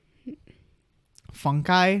movie?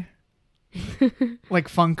 Funki. Like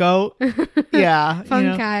Funko. Yeah.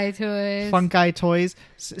 Funki toys. Funki toys.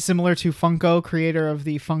 Similar to Funko, creator of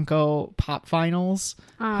the Funko Pop Finals,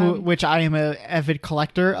 which I am an avid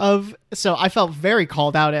collector of. So I felt very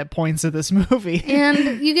called out at points of this movie.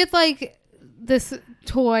 And you get like this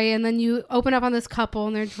toy and then you open up on this couple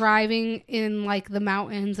and they're driving in like the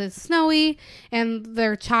mountains. It's snowy and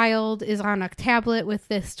their child is on a tablet with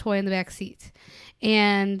this toy in the back seat.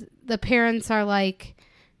 And the parents are like,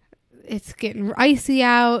 it's getting icy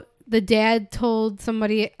out. The dad told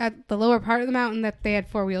somebody at the lower part of the mountain that they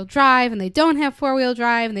had 4-wheel drive and they don't have 4-wheel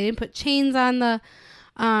drive and they didn't put chains on the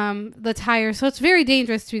tires. So it's very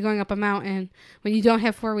dangerous to be going up a mountain when you don't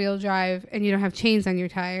have 4-wheel drive and you don't have chains on your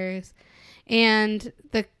tires. And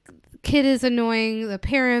the kid is annoying the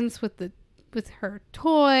parents with her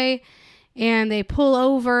toy and they pull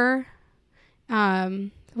over.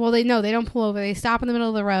 Well, they don't pull over. They stop in the middle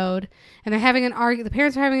of the road, and they're having an argument. The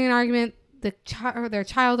parents are having an argument. Their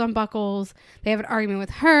child unbuckles. They have an argument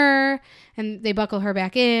with her, and they buckle her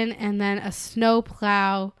back in, and then a snow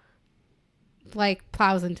plow, like,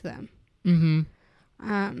 plows into them.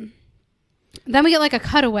 Mm-hmm. Then we get, like, a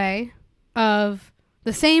cutaway of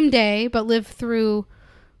the same day, but live through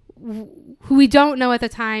who we don't know at the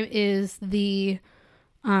time is the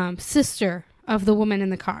sister of the woman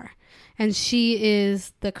in the car. And she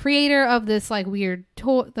is the creator of this like weird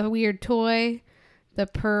toy, the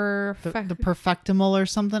Perfectimal or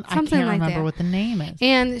something. I can't like remember what the name is.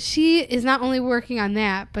 And she is not only working on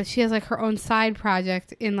that, but she has like her own side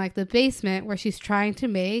project in like the basement where she's trying to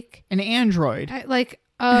make an android, like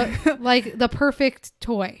like the perfect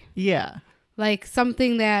toy. Yeah, like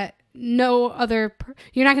something that no other.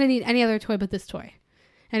 You're not going to need any other toy but this toy,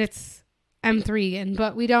 and it's M3GAN,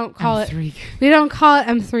 but we don't call it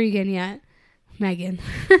M3GAN yet. M3GAN.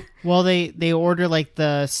 Well, they order like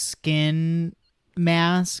the skin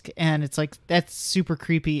mask, and it's like that's super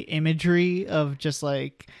creepy imagery of just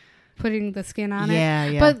like putting the skin on it.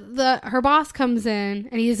 Yeah. But her boss comes in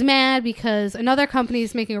and he's mad because another company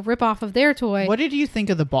is making a ripoff of their toy. What did you think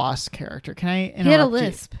of the boss character? Can I interrupt? He had a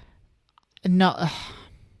lisp. No.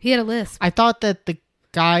 He had a lisp. I thought that the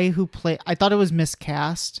guy who I thought it was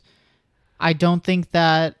miscast. I don't think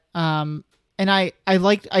that, and I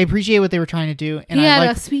appreciate what they were trying to do. And he had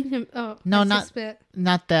a speech. Not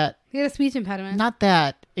that. He had a speech impediment. Not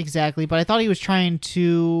that exactly, but I thought he was trying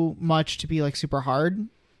too much to be like super hard.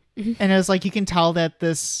 And it was like, you can tell that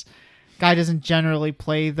this guy doesn't generally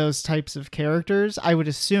play those types of characters. I would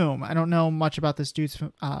assume. I don't know much about this dude's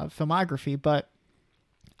filmography, but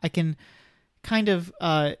I can kind of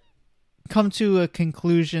come to a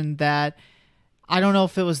conclusion that I don't know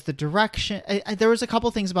if it was the direction. There was a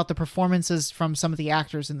couple things about the performances from some of the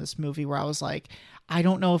actors in this movie where I was like, I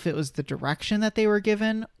don't know if it was the direction that they were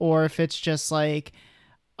given or if it's just like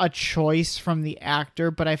a choice from the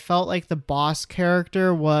actor. But I felt like the boss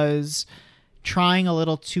character was trying a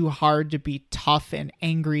little too hard to be tough and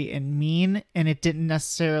angry and mean, and it didn't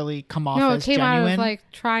necessarily come off as genuine. No, it came out as like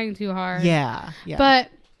trying too hard. Yeah. But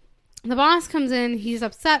the boss comes in, he's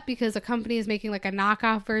upset because a company is making like a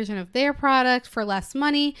knockoff version of their product for less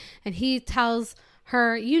money. And he tells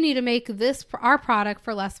her, you need to make our product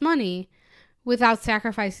for less money without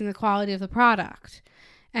sacrificing the quality of the product.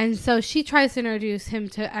 And so she tries to introduce him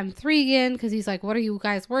to M3GAN because he's like, what are you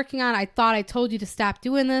guys working on? I thought I told you to stop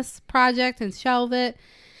doing this project and shelve it.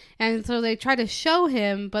 And so they try to show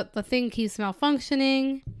him, but the thing keeps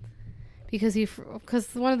malfunctioning. Because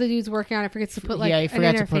one of the dudes working on it forgets to put like he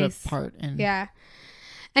forgot an interface. to put a part in. Yeah.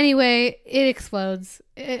 Anyway, it explodes.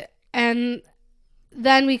 And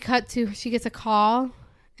then we cut to, she gets a call,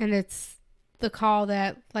 and it's the call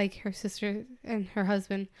that, like, her sister and her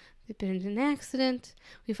husband, they've been in an accident.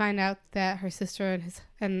 We find out that her sister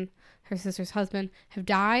and her sister's husband have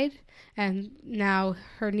died, and now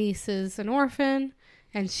her niece is an orphan,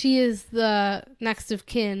 and she is the next of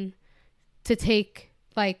kin to take,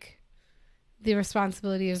 like, the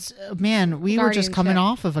responsibility of Man, we were just coming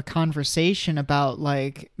off of a conversation about,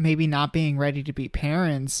 like, maybe not being ready to be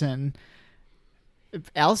parents, and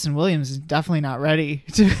Allison Williams is definitely not ready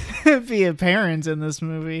to be a parent in this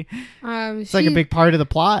movie. It's like a big part of the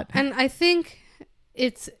plot. And I think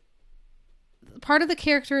it's part of the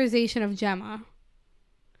characterization of Gemma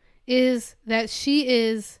is that she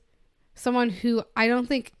is someone who I don't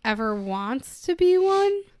think ever wants to be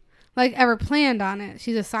one, like ever planned on it.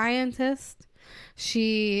 She's a scientist.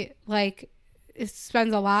 She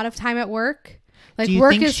spends a lot of time at work. Like, do you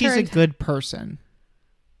work think is she's a good person?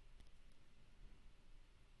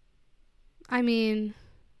 I mean,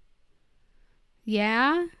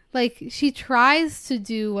 yeah. Like, she tries to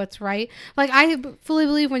do what's right. Like, I fully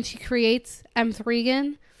believe when she creates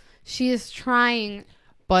M3GAN, she is trying.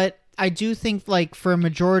 But I do think, like, for a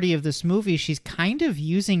majority of this movie, she's kind of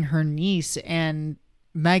using her niece and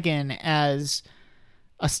M3GAN as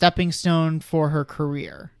a stepping stone for her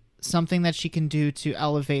career. Something that she can do to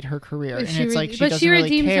elevate her career. And it's like she doesn't really care.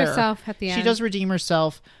 But she redeems herself at the end. She does redeem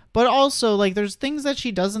herself. But also, like, there's things that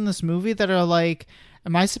she does in this movie that are like,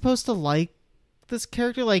 am I supposed to like this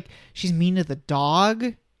character? Like, she's mean to the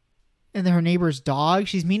dog and her neighbor's dog.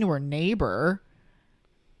 She's mean to her neighbor.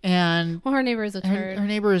 And well, her neighbor is a turd. Her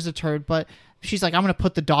neighbor is a turd, but she's like, I'm going to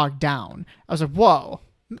put the dog down. I was like, whoa.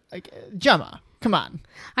 Like, Gemma, come on.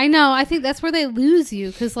 I know. I think that's where they lose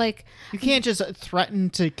you, because, like, you can't just threaten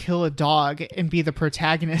to kill a dog and be the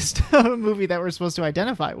protagonist of a movie that we're supposed to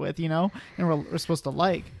identify with, you know, and we're supposed to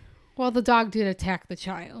like. Well, the dog did attack the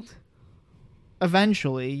child.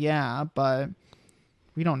 Eventually, yeah, but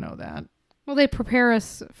we don't know that. Well, they prepare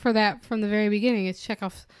us for that from the very beginning. It's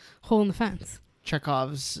Chekhov's hole in the fence.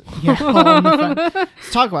 Chekhov's hole in the fence.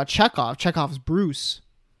 Let's talk about Chekhov. Chekhov's Bruce.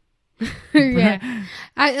 Yeah.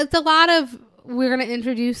 It's a lot of, we're going to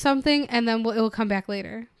introduce something and then it will come back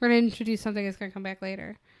later. We're going to introduce something that's going to come back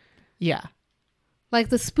later. Yeah. Like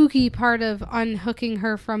the spooky part of unhooking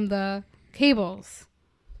her from the cables.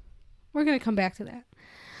 We're going to come back to that.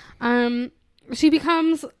 She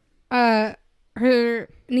becomes her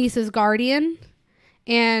niece's guardian,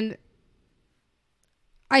 and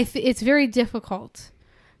it's very difficult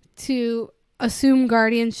to assume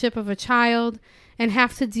guardianship of a child and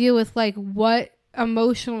have to deal with, like, what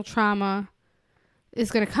emotional trauma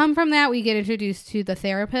is going to come from that. We get introduced to the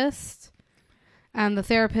therapist, and the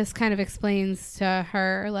therapist kind of explains to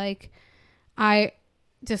her, like, I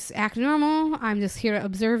just act normal. I'm just here to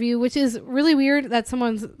observe you, which is really weird that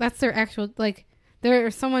that's their actual, like,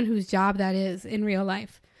 there's someone whose job that is in real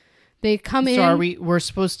life. They come in. So we're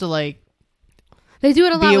supposed to, like, they do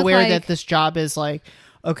it a lot. Be aware that this job is like,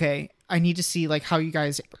 okay, I need to see, like, how you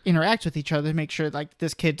guys interact with each other to make sure, like,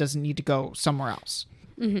 this kid doesn't need to go somewhere else.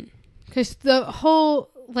 Mm-hmm. Because the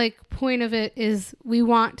whole, like, point of it is we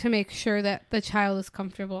want to make sure that the child is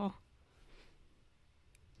comfortable.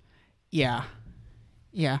 Yeah.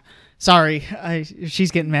 Yeah. Sorry.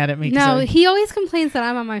 She's getting mad at me. No, he always complains that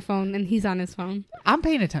I'm on my phone and he's on his phone. I'm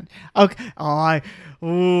paying attention. Okay.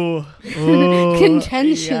 Ooh.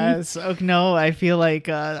 Contention. Yes. Okay, no, I feel like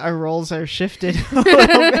our roles are shifted a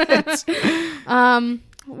little bit.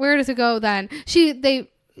 Where does it go then? She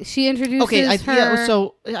introduces her. Yeah,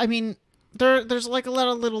 so, I mean, there's like a lot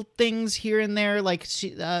of little things here and there, like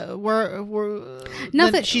she's mean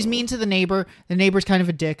to the neighbor. The neighbor's kind of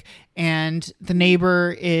a dick, and the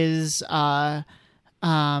neighbor is got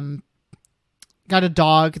a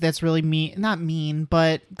dog that's really not mean,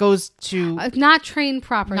 but goes to not trained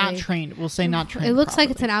properly. Not trained. We'll say not trained. It looks properly.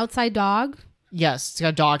 like it's an outside dog. Yes, it's got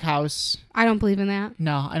a dog house. I don't believe in that.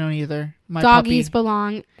 No, I don't either. My doggies puppy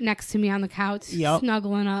belong next to me on the couch,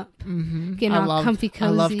 snuggling up, getting all comfy, cozy. I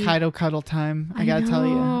love Kaido cuddle time. I gotta tell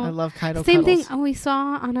you, I love Kaido. Same cuddles. thing we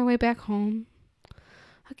saw on our way back home.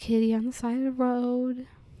 A kitty on the side of the road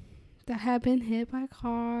that had been hit by a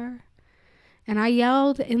car. And I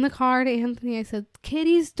yelled in the car to Anthony, I said,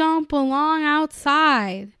 kitties don't belong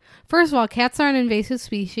outside. First of all, cats are an invasive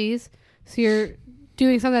species, so you're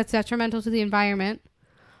doing something that's detrimental to the environment.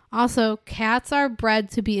 Also, cats are bred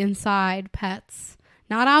to be inside pets,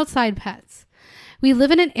 not outside pets. We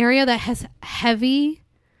live in an area that has heavy,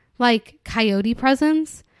 like, coyote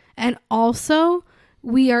presence, and also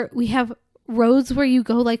we have roads where you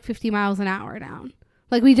go like 50 miles an hour down.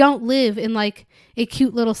 Like, we don't live in like a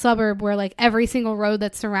cute little suburb where like every single road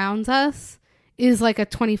that surrounds us is like a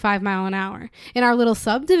 25 mile an hour. In our little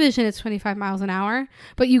subdivision, it's 25 miles an hour,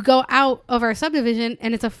 but you go out of our subdivision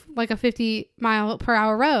and it's like a 50 mile per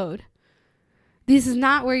hour road. This is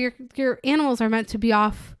not where your animals are meant to be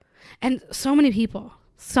off. And so many people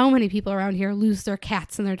around here lose their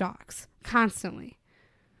cats and their dogs constantly.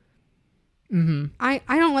 Mm-hmm. I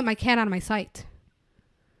don't let my cat out of my sight.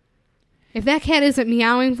 If that cat isn't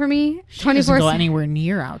meowing for me, She doesn't go anywhere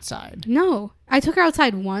near outside. No. I took her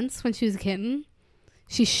outside once when she was a kitten.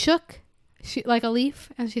 She shook like a leaf,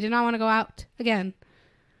 and she did not want to go out again.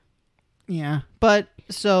 Yeah. But,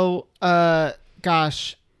 so,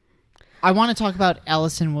 gosh, I want to talk about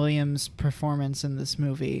Allison Williams' performance in this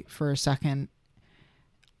movie for a second.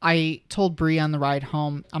 I told Brie on the ride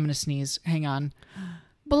home, I'm going to sneeze. Hang on.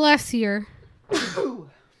 Bless you.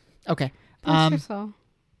 Okay. Bless your soul.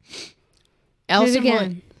 Allison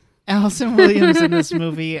Williams in this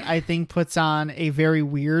movie, I think, puts on a very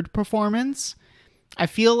weird performance. I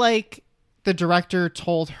feel like the director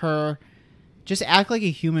told her, just act like a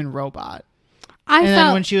human robot.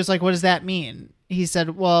 Then when she was like, what does that mean? He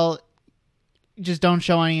said, well, just don't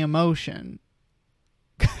show any emotion.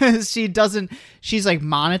 Because she's like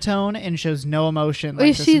monotone and shows no emotion.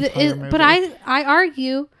 Like but I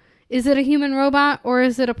argue, is it a human robot or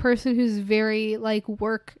is it a person who's very like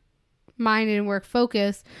work minded and work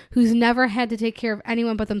focused, who's never had to take care of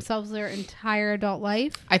anyone but themselves their entire adult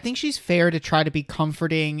life? I think she's fair to try to be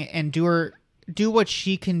comforting and do what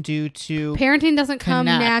she can do to parenting doesn't come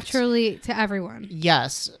connect. Naturally to everyone.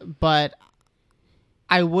 Yes, but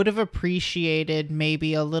I would have appreciated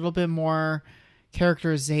maybe a little bit more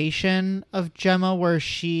characterization of Gemma, where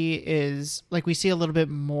she is like, we see a little bit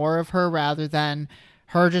more of her rather than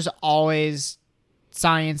her just always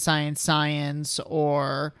science,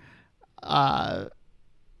 or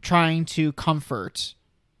trying to comfort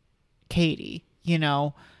Katie, you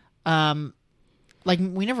know. Like,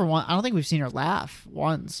 we never I don't think we've seen her laugh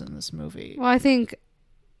once in this movie. Well, I think,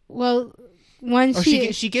 when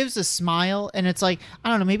she gives a smile, and it's like, I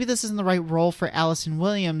don't know, maybe this isn't the right role for Allison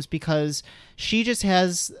Williams, because she just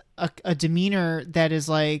has a demeanor that is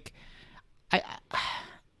like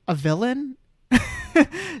a villain.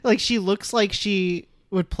 Like, she looks like she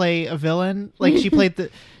would play a villain. Like, she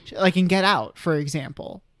played like in Get Out, for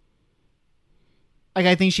example. Like,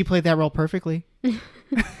 I think she played that role perfectly.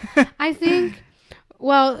 I think,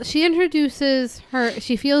 she introduces her.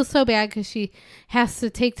 She feels so bad because she has to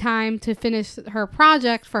take time to finish her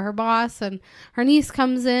project for her boss, and her niece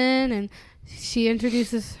comes in, and she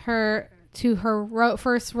introduces her to her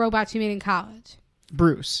first robot she made in college,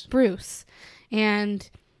 Bruce, and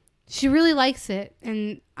she really likes it.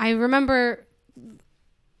 And I remember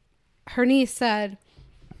her niece said,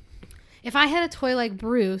 if I had a toy like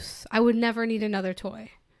Bruce, I would never need another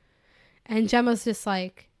toy. And Gemma's just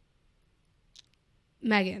like,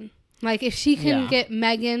 M3GAN. Like, if she can get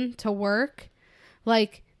M3GAN to work,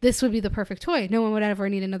 like, this would be the perfect toy. No one would ever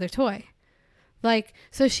need another toy. Like,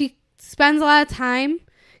 so she spends a lot of time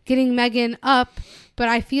getting M3GAN up, but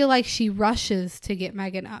I feel like she rushes to get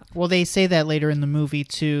M3GAN up. Well, they say that later in the movie,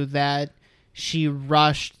 too, that she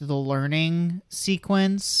rushed the learning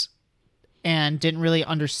sequence and didn't really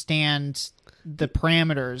understand the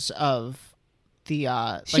parameters of the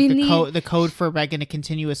code for M3GAN to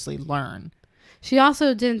continuously learn. She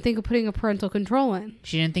also didn't think of putting a parental control in.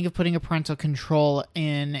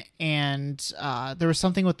 And there was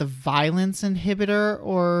something with the violence inhibitor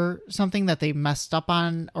or something that they messed up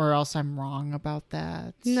on, or else I'm wrong about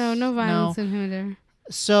that. No violence inhibitor.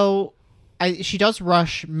 So she does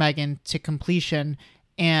rush M3GAN to completion,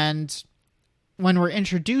 and when we're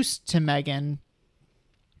introduced to M3GAN,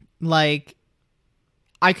 like,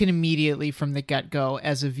 I can immediately from the get-go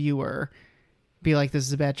as a viewer be like, this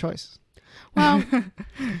is a bad choice. Well,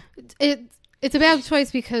 it's a bad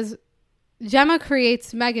choice because Gemma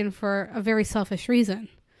creates M3GAN for a very selfish reason.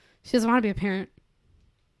 She doesn't want to be a parent.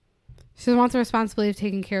 She doesn't want the responsibility of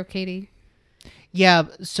taking care of Katie. Yeah,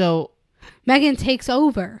 so M3GAN takes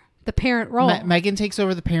over the parent role. M3GAN takes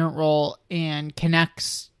over the parent role and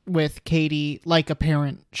connects with Katie like a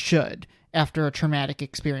parent should after a traumatic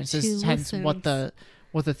experience. This is hence what the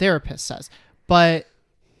therapist says. But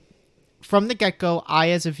from the get-go, I,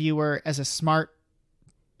 as a viewer, as a smart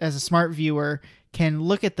viewer, can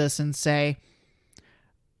look at this and say,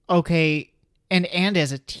 okay, and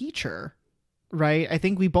as a teacher, right? I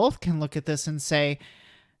think we both can look at this and say,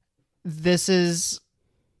 this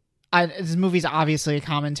movie's obviously a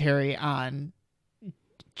commentary on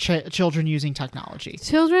children using technology.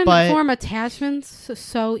 Children But form attachments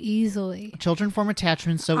so easily. Children form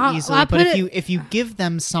attachments so I'll easily. put But it- if you give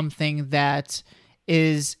them something that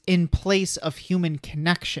is in place of human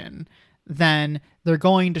connection, then they're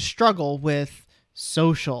going to struggle with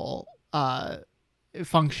social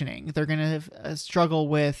functioning. They're going to struggle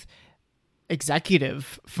with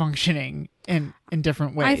executive functioning in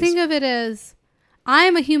different ways. I think of it as I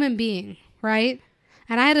am a human being, right?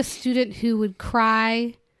 And I had a student who would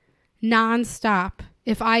cry nonstop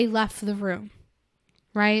if I left the room,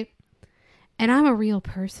 right? And I'm a real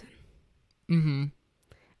person. Mm-hmm.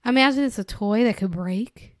 Imagine it's a toy that could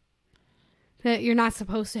break, that you're not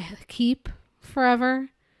supposed to keep forever.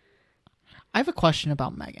 I have a question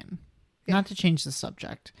about M3GAN. Yeah. Not to change the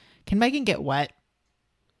subject. Can M3GAN get wet?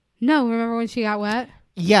 No, remember when she got wet?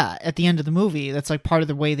 Yeah, at the end of the movie, that's like part of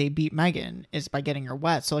the way they beat M3GAN is by getting her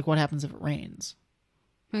wet. So like what happens if it rains?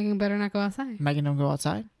 M3GAN better not go outside. M3GAN don't go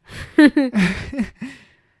outside?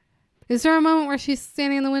 Is there a moment where she's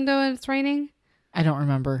standing in the window and it's raining? I don't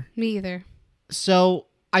remember. Me either. So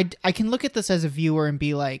I can look at this as a viewer and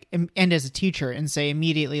be like, and as a teacher and say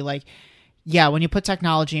immediately like, yeah, when you put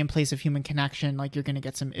technology in place of human connection, like you're going to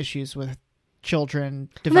get some issues with children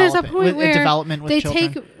There's a development, point where development with they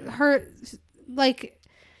children. take her, like,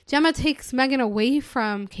 Gemma takes M3GAN away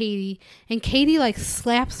from Katie, and Katie, like,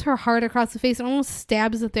 slaps her hard across the face and almost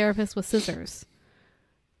stabs the therapist with scissors.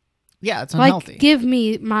 Yeah, it's unhealthy. Like, give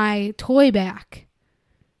me my toy back.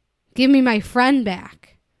 Give me my friend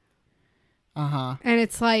back. Uh-huh. And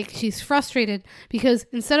it's like she's frustrated because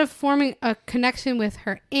instead of forming a connection with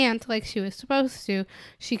her aunt like she was supposed to,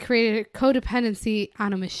 she created a codependency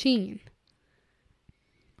on a machine.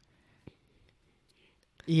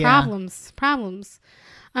 Yeah. Problems.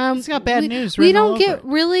 It's got bad news We written all don't get over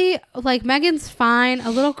it. really, like, M3GAN's fine,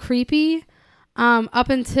 a little creepy, up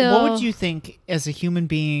until... What would you think as a human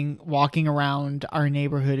being walking around our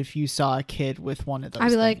neighborhood if you saw a kid with one of those I'd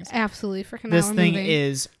be things? like, absolutely freaking This out, we're thing moving.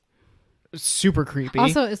 is super creepy.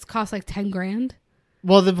 Also, it's cost like $10,000.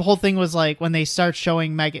 Well, the whole thing was like when they start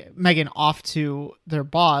showing M3GAN off to their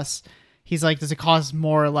boss, he's like, does it cost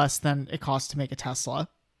more or less than it costs to make a Tesla?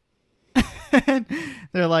 And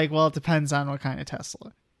they're like, well, it depends on what kind of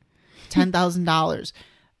Tesla. $10,000.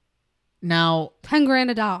 Now,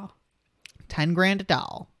 $10,000 a doll. $10,000 a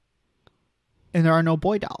doll. And there are no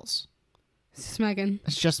boy dolls. It's just M3GAN.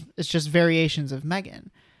 It's just variations of M3GAN.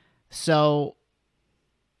 So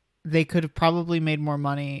they could have probably made more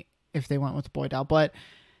money if they went with the boy doll, but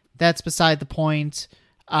that's beside the point.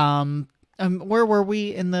 Where were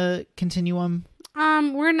we in the continuum?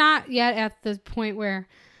 We're not yet at the point where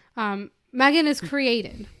M3GAN is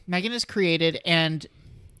created. M3GAN is created, and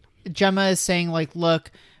Gemma is saying, like,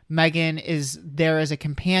 look, M3GAN is there as a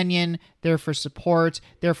companion, there for support,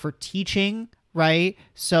 there for teaching, right?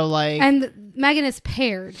 So, like... And M3GAN is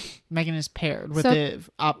paired. M3GAN is paired with the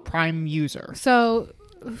prime user. So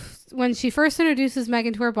when she first introduces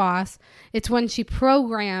M3GAN to her boss, it's when she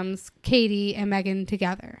programs Katie and M3GAN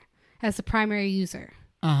together as the primary user.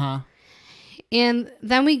 Uh-huh. And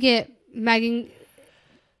then we get M3GAN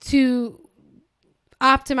to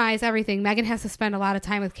optimize everything. M3GAN has to spend a lot of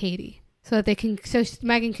time with Katie so that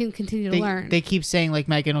M3GAN can continue to learn. They keep saying like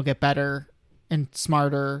M3GAN will get better and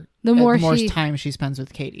smarter the more time she spends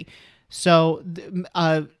with Katie. So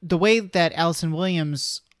the way that Allison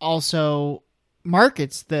Williams also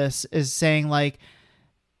markets this is saying like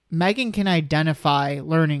M3GAN can identify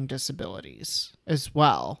learning disabilities as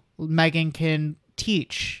well. M3GAN can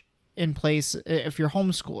teach in place if you're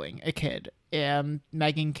homeschooling a kid.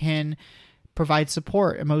 M3GAN can provide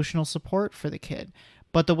support, emotional support for the kid.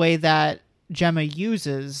 But the way that Gemma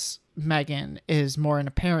uses M3GAN is more in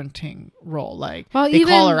a parenting role. Like they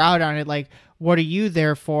call her out on it. Like, what are you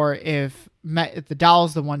there for if the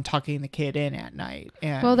doll's the one tucking the kid in at night?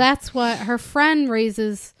 And well, that's what her friend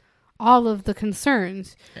raises all of the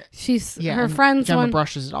concerns. Her friend's Gemma one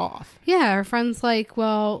brushes it off. Yeah, her friend's like,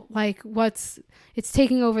 well, like it's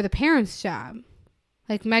taking over the parent's job.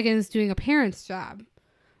 Like M3GAN's doing a parent's job.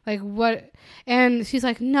 Like what? And she's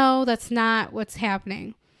like, no, that's not what's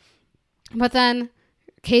happening. But then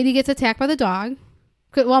Katie gets attacked by the dog.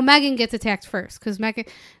 Well, M3GAN gets attacked first because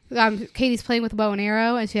Katie's playing with a bow and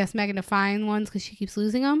arrow, and she asks M3GAN to find ones because she keeps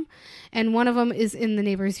losing them. And one of them is in the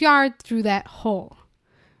neighbor's yard through that hole.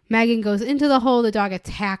 M3GAN goes into the hole. The dog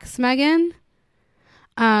attacks M3GAN.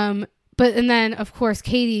 And then of course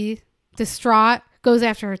Katie, distraught, goes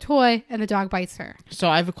after her toy, and the dog bites her. So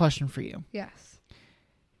I have a question for you. Yes.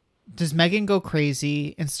 Does M3GAN go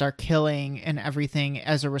crazy and start killing and everything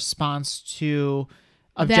as a response to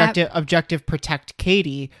objective protect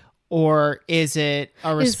Katie, Or is it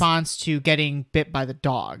a response to getting bit by the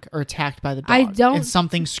dog or attacked by the dog? I don't. And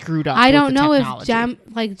something screwed up. I don't know technology.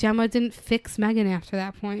 if Gemma didn't fix M3GAN after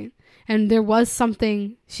that point, and there was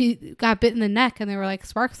something. She got bit in the neck, and there were like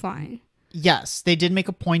sparks flying. Yes, they did make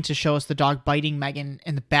a point to show us the dog biting M3GAN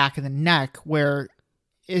in the back of the neck. Where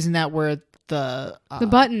isn't that where the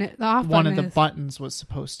button, the off one button of the is. buttons was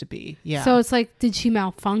supposed to be? Yeah. So it's like, did she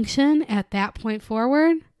malfunction at that point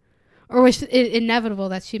forward, or was it inevitable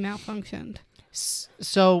that she malfunctioned?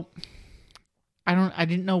 So I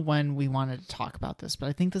didn't know when we wanted to talk about this, but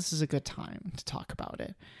I think this is a good time to talk about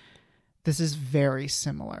it. This is very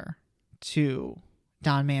similar to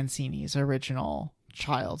Don Mancini's original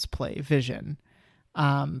Child's Play vision.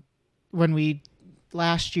 When we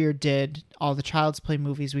last year did all the Child's Play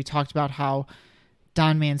movies, we talked about how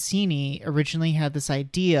Don Mancini originally had this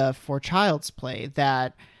idea for Child's Play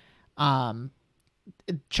that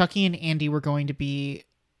Chucky and Andy were going to be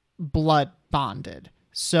blood bonded.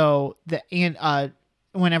 So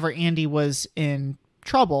whenever Andy was in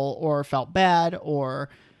trouble or felt bad or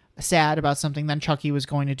sad about something, then Chucky was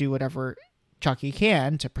going to do whatever Chucky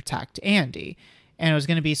can to protect Andy. And it was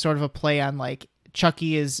going to be sort of a play on like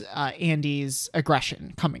Chucky is Andy's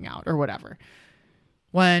aggression coming out or whatever.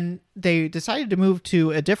 When they decided to move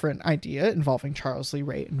to a different idea involving Charles Lee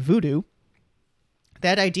Ray and voodoo,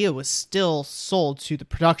 that idea was still sold to the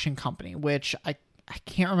production company, which I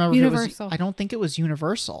can't remember. Universal. I don't think it was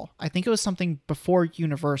Universal. I think it was something before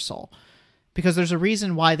Universal, because there's a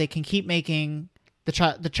reason why they can keep making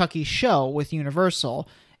the Chucky show with Universal,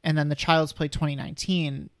 and then the Child's Play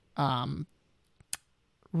 2019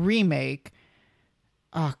 remake.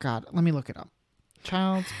 Oh God, let me look it up.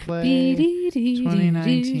 Child's Play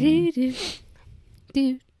 2019.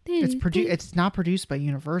 It's not produced by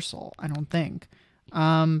Universal, I don't think.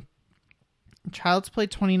 Child's Play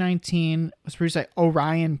 2019 was produced by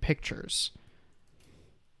Orion Pictures.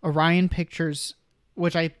 Orion Pictures,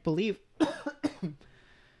 which I believe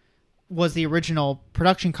was the original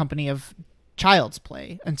production company of Child's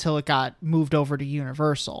Play until it got moved over to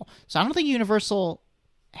Universal. So I don't think Universal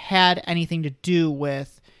had anything to do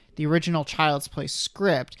with the original Child's Play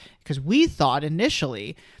script, because we thought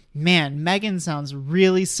initially, man, M3GAN sounds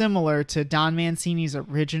really similar to Don Mancini's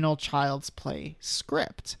original Child's Play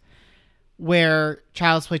script, where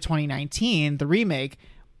Child's Play 2019, the remake,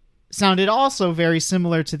 sounded also very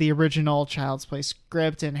similar to the original Child's Play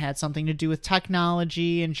script and had something to do with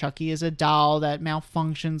technology, and Chucky is a doll that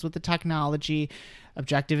malfunctions with the technology.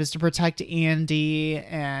 Objective is to protect Andy,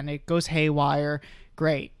 and it goes haywire.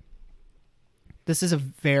 Great. This is a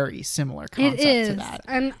very similar concept to that.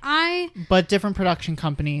 And but different production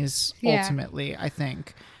companies ultimately, I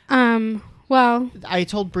think. Well, I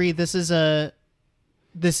told Brie this is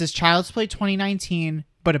Child's Play 2019,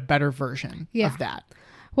 but a better version of that.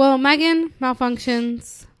 Well, M3GAN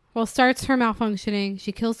malfunctions. Well, starts her malfunctioning.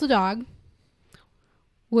 She kills the dog,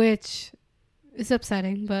 which is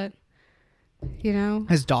upsetting, but you know.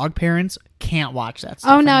 His dog parents can't watch that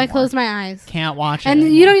stuff. Oh no, anymore. I closed my eyes. Can't watch it. And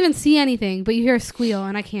anymore. you don't even see anything, but you hear a squeal,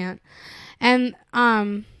 and I can't. And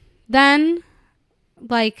then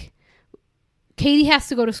like Katie has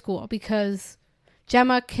to go to school because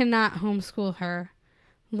Gemma cannot homeschool her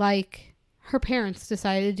like her parents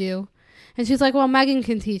decided to do. And she's like, well, M3GAN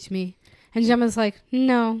can teach me. And Gemma's like,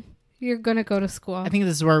 no, you're going to go to school. I think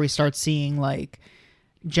this is where we start seeing like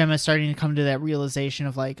Gemma starting to come to that realization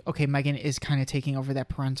of like, okay, M3GAN is kind of taking over that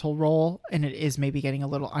parental role, and it is maybe getting a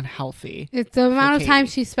little unhealthy. It's the amount of time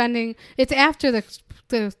she's spending. It's after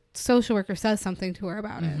the social worker says something to her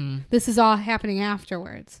about it. This is all happening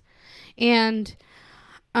afterwards. And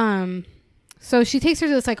so she takes her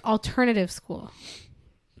to this like alternative school.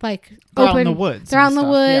 Like they're out in the woods. They're out in the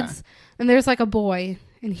woods, and there's like a boy,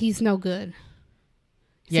 and he's no good.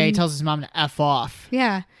 Yeah, he tells his mom to F off.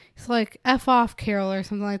 Yeah, he's like F off, Carol, or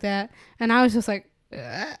something like that. And I was just like,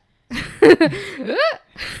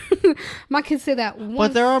 my kids say that once.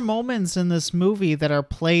 But there are moments in this movie that are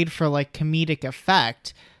played for like comedic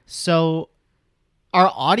effect, so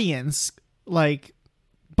our audience like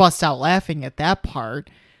busts out laughing at that part.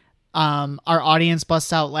 Our audience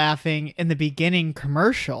busts out laughing in the beginning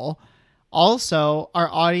commercial. Also, our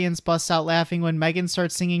audience busts out laughing when M3GAN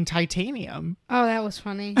starts singing Titanium. Oh, that was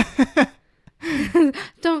funny.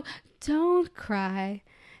 Don't cry.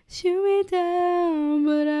 Shoot me down,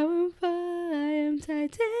 but I won't fall. I am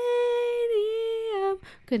titanium.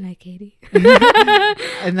 Good night, Katie.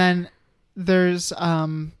 And then there's a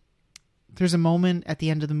moment at the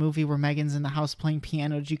end of the movie where M3GAN's in the house playing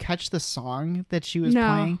piano. Did you catch the song that she was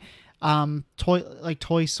playing?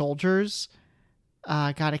 Toy Soldiers.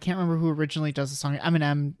 God, I can't remember who originally does the song.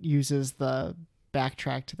 Eminem uses the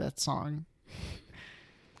backtrack to that song.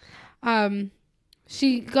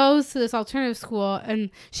 She goes to this alternative school and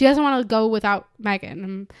she doesn't want to go without M3GAN.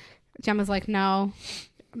 And Gemma's like, no,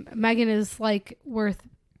 M3GAN is like worth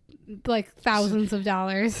like thousands of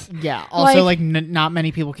dollars. Yeah. Also, like not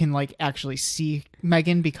many people can like actually see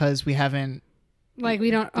M3GAN because we haven't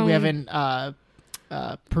premiered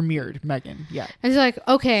M3GAN yet. And she's like,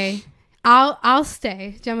 okay, I'll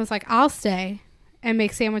stay. Gemma's like, I'll stay and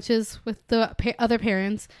make sandwiches with the other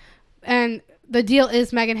parents. And the deal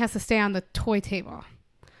is M3GAN has to stay on the toy table.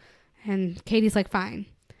 And Katie's like, fine.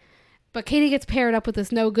 But Katie gets paired up with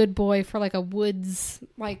this no good boy for like a woods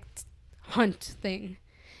like hunt thing.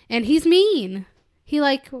 And he's mean. He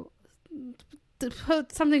like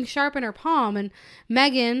put something sharp in her palm. And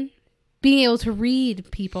M3GAN, being able to read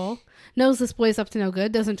people, knows this boy's up to no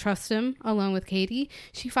good, doesn't trust him alone with Katie.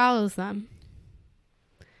 She follows them.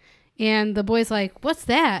 And the boy's like, what's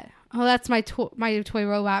that? Oh, that's my toy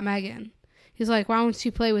robot, M3GAN. He's like, why won't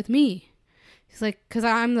she play with me? He's like, because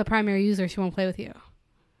I'm the primary user. She won't play with you.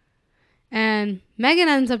 And M3GAN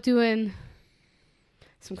ends up doing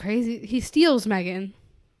some crazy... He steals M3GAN.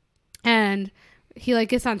 And he like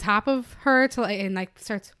gets on top of her and like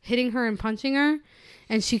starts hitting her and punching her.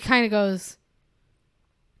 And she kind of goes,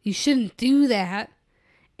 you shouldn't do that.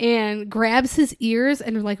 And grabs his ears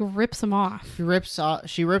and like rips them off.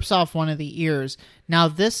 She rips off one of the ears. Now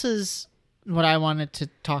this is what I wanted to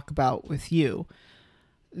talk about with you.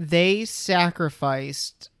 They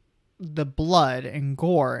sacrificed the blood and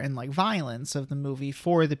gore and like violence of the movie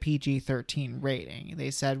for the PG-13 rating. They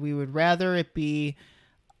said we would rather it be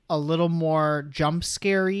a little more jump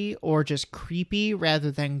scary or just creepy rather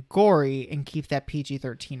than gory and keep that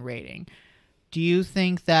PG-13 rating. Do you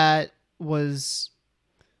think that was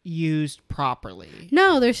used properly?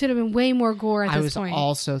 No, there should have been way more gore at this point. I was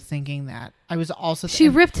also thinking that. She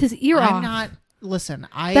ripped his ear off.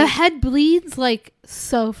 The head bleeds like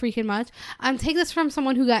so freaking much. Take this from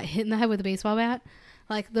someone who got hit in the head with a baseball bat.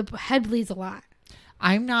 Like the head bleeds a lot.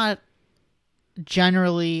 I'm not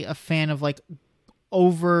generally a fan of like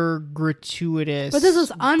over gratuitous, but this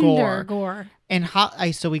was under gore. And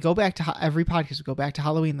so we go back to every podcast. We go back to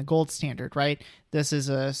Halloween, the gold standard, right? This is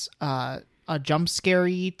a jump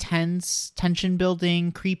scary, tense, tension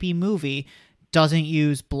building, creepy movie. Doesn't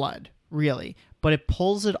use blood really, but it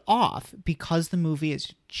pulls it off because the movie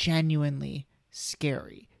is genuinely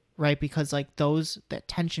scary, right? Because like that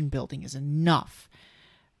tension building is enough.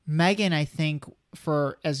 M3GAN, I think,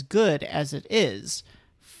 for as good as it is,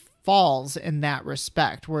 falls in that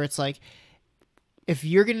respect where it's like, if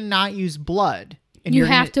you're going to not use blood and you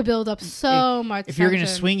have to build up so much if you're going to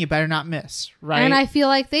swing, you better not miss, right? And I feel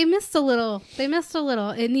like they missed a little.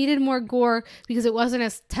 It needed more gore because it wasn't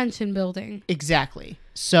as tension building. Exactly.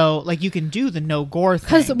 So like you can do the no gore thing.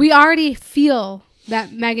 Because we already feel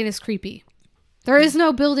that M3GAN is creepy. There is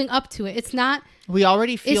no building up to it. It's not. We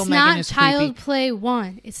already feel M3GAN is creepy. It's not Child Play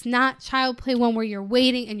 1. It's not Child Play 1 where you're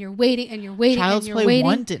waiting and you're waiting and you're waiting Child's and you're waiting.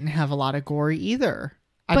 Play 1 didn't have a lot of gore either.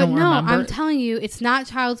 I don't remember. I'm telling you, it's not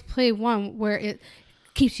Child's Play 1 where it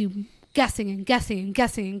keeps you guessing and guessing and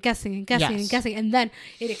guessing and guessing and guessing and guessing. And then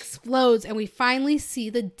it explodes and we finally see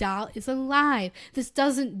the doll is alive. This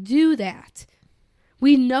doesn't do that.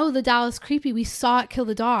 We know the doll is creepy. We saw it kill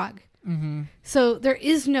the dog. Mm-hmm. So there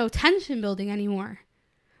is no tension building anymore.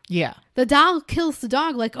 Yeah. The doll kills the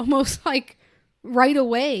dog like almost like right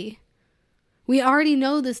away. We already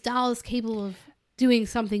know this doll is capable of doing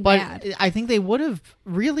something bad. I think they would have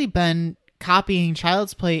really been copying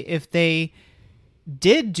Child's Play if they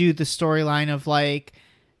did do the storyline of like,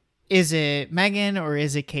 is it M3GAN or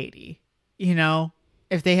is it Katie? You know,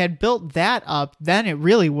 if they had built that up, then it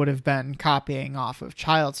really would have been copying off of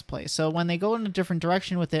Child's Play. So when they go in a different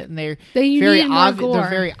direction with it and they're very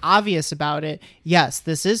obvious about it, yes,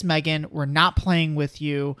 this is M3GAN. We're not playing with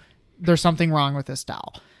you. There's something wrong with this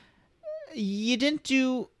doll. You didn't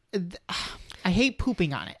do. I hate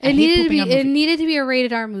pooping on it. It needed to be a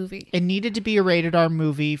rated R movie. It needed to be a rated R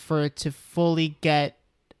movie for it to fully get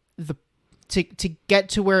to get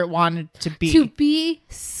to where it wanted to be. To be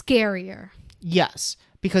scarier. Yes,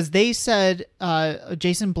 because they said,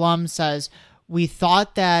 Jason Blum says, we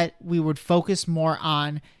thought that we would focus more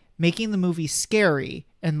on making the movie scary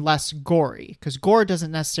and less gory, because gore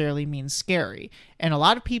doesn't necessarily mean scary. And a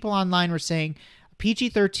lot of people online were saying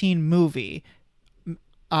PG-13 movie,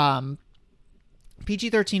 PG-13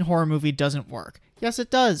 horror movie doesn't work. Yes,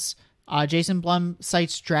 it does. Jason Blum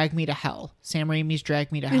cites Drag Me to Hell. Sam Raimi's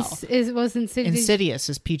Drag Me to Hell. Was Insidious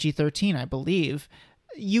is PG-13, I believe.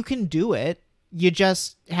 You can do it. You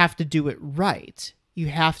just have to do it right. You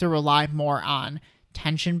have to rely more on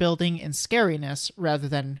tension building and scariness rather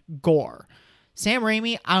than gore. Sam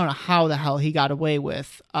Raimi, I don't know how the hell he got away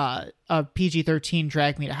with a PG-13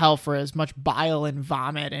 Drag Me to Hell for as much bile and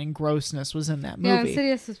vomit and grossness was in that movie. Yeah,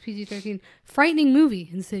 Insidious is PG-13. Frightening movie,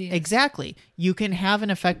 Insidious. Exactly. You can have an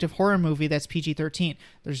effective horror movie that's PG-13.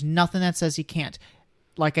 There's nothing that says you can't.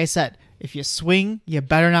 Like I said, if you swing, you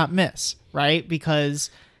better not miss, right? Because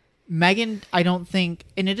M3GAN, I don't think,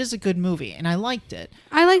 and it is a good movie, and I liked it.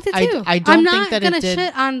 I liked it too. I don't think that I'm not it did. gonna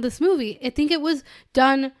shit on this movie. I think it was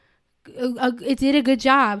done. It did a good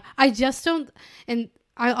job. I just don't, and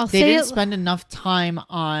I'll They say didn't it. spend enough time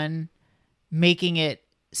on making it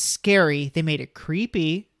scary. They made it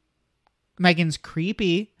creepy. M3GAN's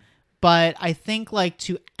creepy, but I think like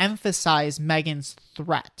to emphasize M3GAN's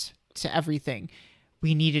threat to everything,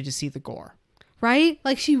 we needed to see the gore. Right?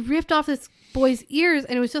 Like she ripped off this boy's ears,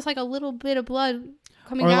 and it was just like a little bit of blood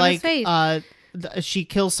coming Or down like his face. she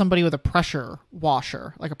kills somebody with a pressure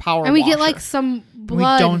washer, like a power And we washer. get like some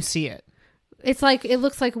blood. We don't see it. It's like, it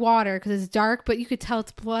looks like water because it's dark, but you could tell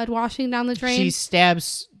it's blood washing down the drain. She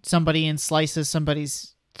stabs somebody and slices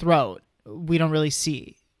somebody's throat. We don't really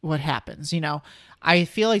see what happens, you know. I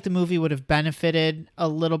feel like the movie would have benefited a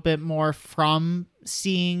little bit more from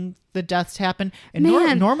seeing the deaths happen. And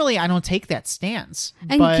Man. normally I don't take that stance.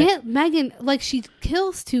 And but get M3GAN, like she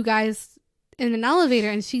kills two guys in an elevator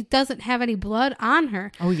and she doesn't have any blood on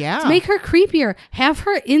her. oh yeah, To make her creepier, have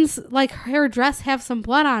her like her dress have some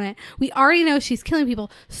blood on it. We already know she's killing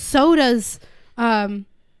people. So does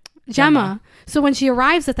Gemma. So when she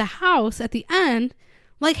arrives at the house at the end,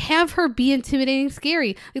 like have her be intimidating,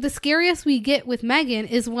 scary. Like the scariest we get with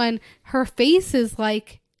M3GAN is when her face is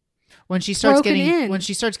like when she starts broken in. when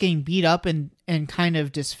she starts getting beat up and kind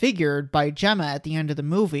of disfigured by Gemma at the end of the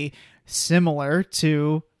movie, similar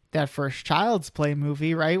to that first Child's Play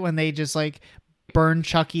movie, right? When they just like burn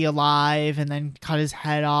Chucky alive and then cut his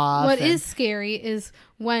head off. What is scary is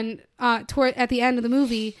when toward at the end of the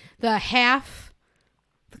movie, the half,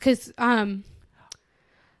 because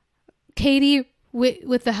Katie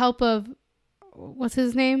with the help of what's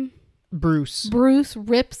his name, Bruce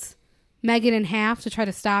rips M3GAN in half to try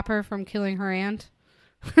to stop her from killing her aunt.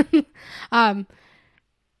 M3GAN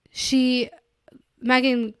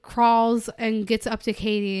crawls and gets up to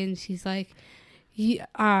Katie and she's like, you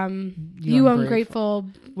ungrateful.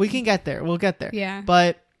 We can get there. We'll get there. Yeah.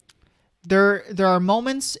 But there are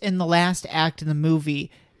moments in the last act of the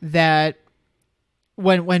movie that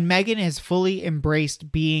when M3GAN has fully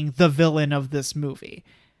embraced being the villain of this movie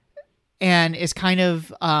and is kind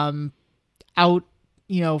of out,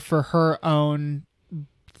 you know, for her own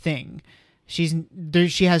thing. She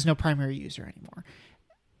has no primary user anymore.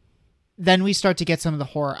 Then we start to get some of the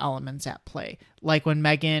horror elements at play. Like when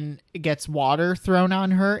M3GAN gets water thrown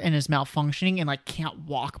on her and is malfunctioning and like can't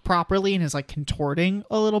walk properly and is like contorting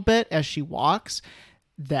a little bit as she walks.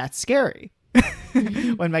 That's scary.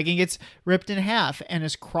 Mm-hmm. When M3GAN gets ripped in half and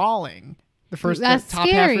is crawling. The top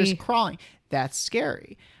scary. half is crawling. That's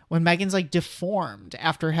scary. When M3GAN's like deformed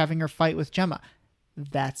after having her fight with Gemma.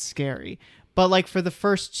 That's scary. But like for the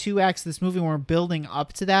first two acts of this movie, when we're building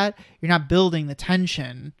up to that, you're not building the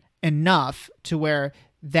tension enough to where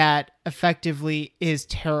that effectively is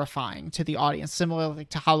terrifying to the audience. Similarly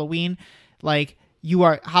to Halloween, like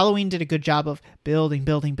Halloween did a good job of building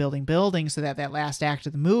so that last act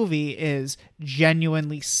of the movie is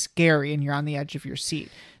genuinely scary and you're on the edge of your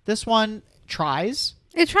seat. This one tries.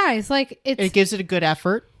 It tries. Like it gives it a good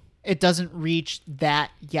effort. It doesn't reach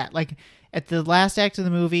that yet. Like at the last act of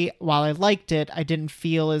the movie, while I liked it, I didn't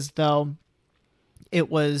feel as though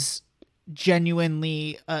it was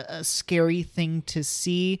genuinely a scary thing to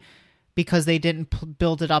see because they didn't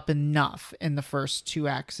build it up enough in the first two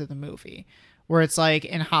acts of the movie. Where it's like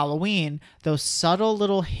in Halloween, those subtle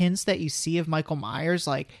little hints that you see of Michael Myers,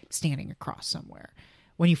 like standing across somewhere.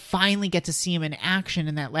 When you finally get to see him in action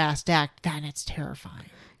in that last act, then it's terrifying.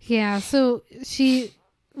 Yeah, so she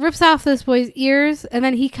rips off this boy's ears, and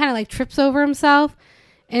then he kind of like trips over himself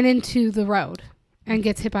and into the road and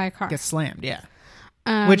gets hit by a car. Gets slammed, yeah.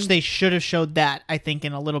 Which they should have showed that, I think,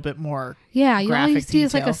 in a little bit more yeah, you only graphic see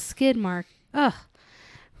is like detail. a skid mark. Ugh.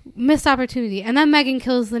 Missed opportunity. And then M3GAN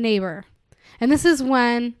kills the neighbor. And this is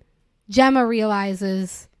when Gemma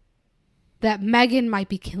realizes that M3GAN might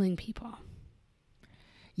be killing people.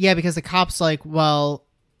 Yeah, because the cop's like, well,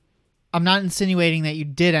 I'm not insinuating that you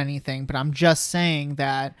did anything, but I'm just saying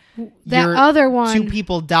that other one, two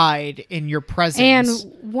people died in your presence. And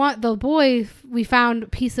the boy, we found a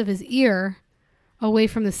piece of his ear away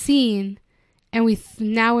from the scene, and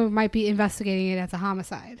now we might be investigating it as a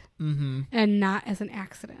homicide and not as an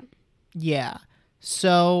accident. Yeah.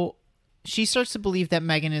 So she starts to believe that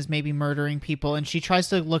M3GAN is maybe murdering people, and she tries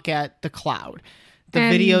to look at the cloud. The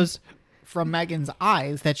videos from Megan's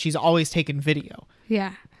eyes that she's always taken video.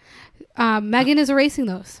 Yeah. M3GAN is erasing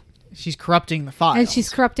those. She's corrupting the files. And she's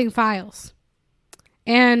corrupting files.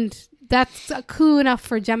 And that's a clue enough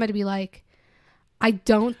for Gemma to be like, I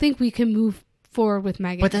don't think we can move forward with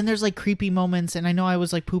M3GAN. But then there's like creepy moments, and I know I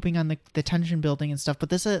was like pooping on the tension building and stuff, but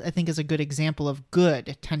this I think is a good example of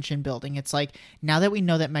good tension building. It's like, now that we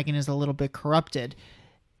know that M3GAN is a little bit corrupted,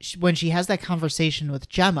 when she has that conversation with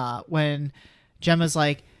Gemma, when Gemma's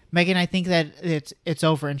like, M3GAN, I think that it's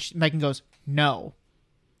over, and M3GAN goes, no,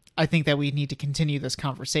 I think that we need to continue this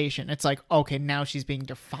conversation. It's like, okay, now she's being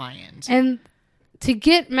defiant. And to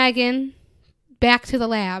get M3GAN back to the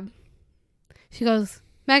lab, she goes,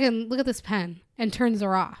 M3GAN, look at this pen, and turns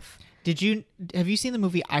her off. Have you seen the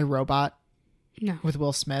movie I, Robot? No. With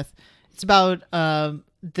Will Smith. It's about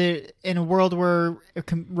in a world where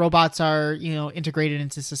robots are, integrated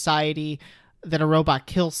into society, that a robot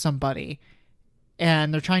kills somebody,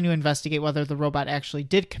 and they're trying to investigate whether the robot actually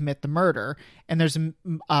did commit the murder. And there's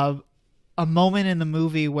a moment in the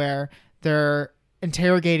movie where they're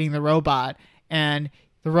interrogating the robot, and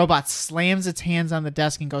the robot slams its hands on the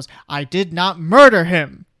desk and goes, I did not murder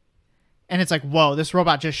him. And it's like, whoa, this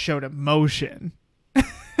robot just showed emotion.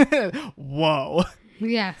 Whoa.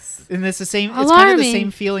 Yes. And it's kind of the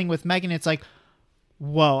same feeling with M3GAN. It's like,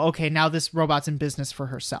 whoa, okay, now this robot's in business for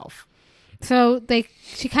herself. So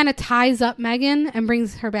she kind of ties up M3GAN and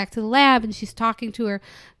brings her back to the lab, and she's talking to her,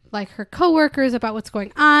 like, her coworkers about what's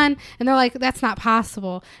going on, and they're like, that's not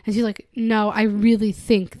possible. And she's like, no, I really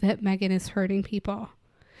think that M3GAN is hurting people.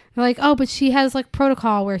 They're like, oh, but she has like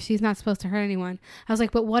protocol where she's not supposed to hurt anyone. I was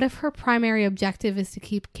like, but what if her primary objective is to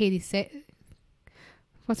keep Katie safe?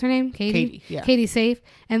 What's her name? Katie? Yeah. Katie safe.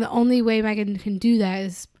 And the only way M3GAN can do that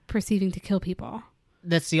is proceeding to kill people.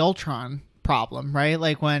 That's the Ultron problem, right?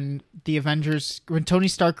 Like when Tony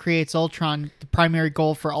Stark creates Ultron, the primary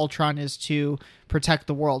goal for Ultron is to protect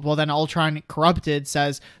the world. Well, then Ultron Corrupted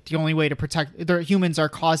says the only way to protect humans are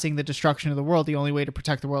causing the destruction of the world. The only way to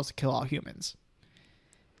protect the world is to kill all humans.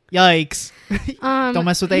 Yikes. Don't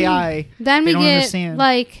mess with AI. Then we don't get understand.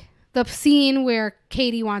 Like the scene where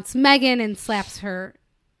Katie wants M3GAN and slaps her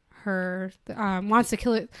wants to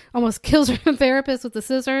kill it, almost kills her therapist with the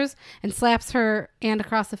scissors and slaps her aunt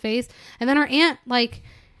across the face. And then her aunt, like,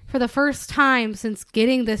 for the first time since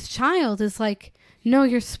getting this child, is like, no,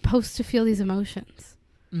 you're supposed to feel these emotions.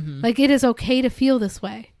 Mm-hmm. Like, it is okay to feel this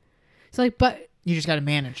way. So like, but you just got to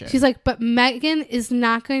manage it. She's like, but M3GAN is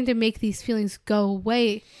not going to make these feelings go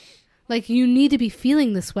away. Like, you need to be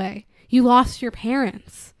feeling this way. You lost your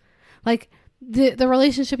parents. Like, the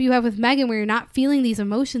relationship you have with M3GAN where you're not feeling these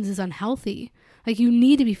emotions is unhealthy. Like, you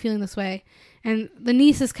need to be feeling this way. And the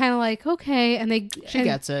niece is kind of like, okay. And she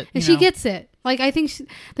gets it. And she gets it. Like, I think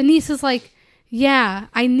the niece is like, yeah,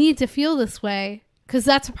 I need to feel this way because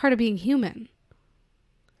that's a part of being human.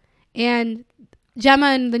 And Gemma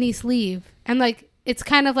and the niece leave. And like, it's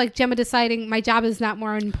kind of like Gemma deciding my job is not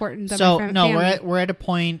more important than my family. So we're at a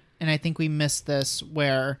point, and I think we missed this,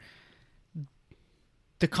 where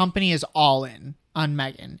the company is all in on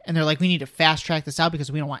M3GAN, and they're like, we need to fast track this out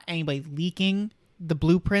because we don't want anybody leaking the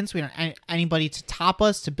blueprints. We don't want anybody to top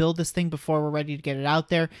us to build this thing before we're ready to get it out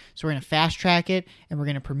there. So we're going to fast track it, and we're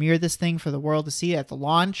going to premiere this thing for the world to see at the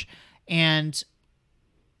launch. And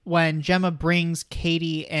when Gemma brings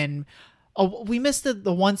Katie and we missed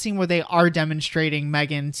the one scene where they are demonstrating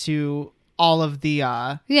M3GAN to all of the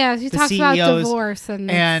she talks CEOs, about divorce and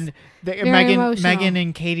M3GAN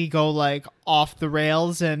and Katie go like off the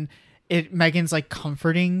rails, and M3GAN's like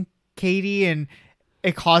comforting Katie, and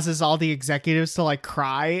it causes all the executives to like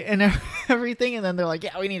cry and everything, and then they're like,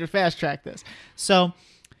 yeah, we need to fast track this. So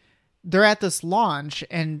they're at this launch,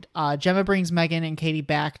 and Gemma brings M3GAN and Katie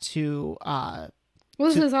back to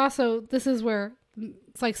this is where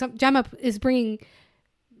it's like Gemma is bringing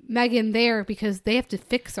M3GAN there because they have to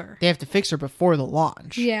fix her. They have to fix her before the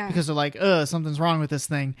launch. Yeah. Because they're like, something's wrong with this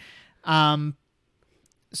thing.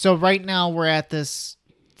 So right now we're at this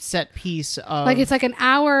set piece of... Like, it's like an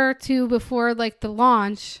hour or two before, like, the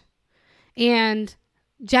launch. And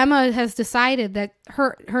Gemma has decided that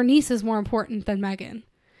her niece is more important than M3GAN.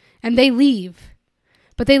 And they leave.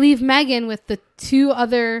 But they leave M3GAN with the two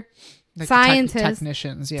other... like scientists,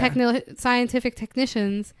 technicians, yeah, scientific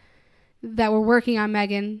technicians that were working on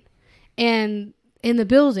M3GAN, and in the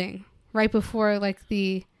building right before like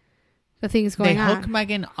the thing's going on. They hook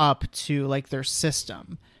M3GAN up to like their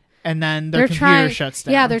system, and then their computer shuts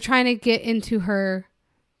down. Yeah, they're trying to get into her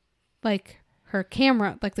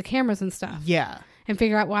camera, like the cameras and stuff. Yeah, and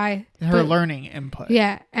figure out why her learning input.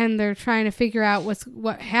 Yeah, and they're trying to figure out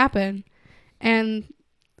what happened, and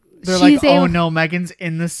they're like, oh no, Megan's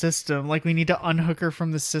in the system. Like, we need to unhook her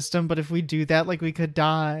from the system. But if we do that, like, we could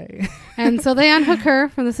die. And so they unhook her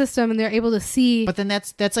from the system and they're able to see. But then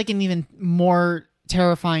that's like an even more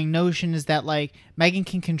terrifying notion is that, like, Megan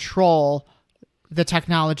can control the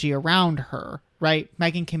technology around her, right?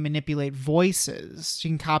 Megan can manipulate voices. She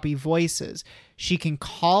can copy voices. She can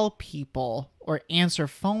call people or answer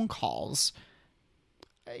phone calls,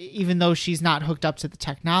 even though she's not hooked up to the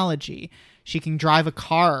technology. She can drive a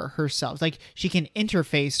car herself. Like, she can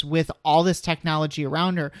interface with all this technology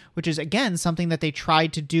around her, which is, again, something that they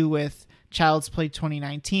tried to do with Child's Play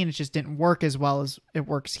 2019. It just didn't work as well as it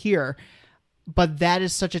works here. But that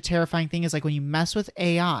is such a terrifying thing, is like when you mess with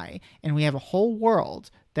AI and we have a whole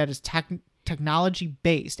world that is technology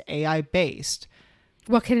based, AI based.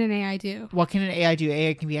 What can an AI do? What can an AI do?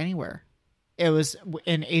 AI can be anywhere. It was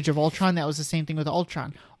in Age of Ultron. That was the same thing with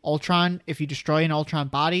Ultron. Ultron, if you destroy an Ultron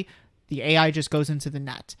body, the AI just goes into the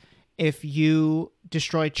net. If you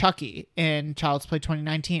destroy Chucky in Child's Play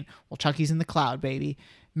 2019, well, Chucky's in the cloud, baby.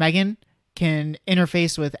 Megan can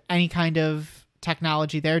interface with any kind of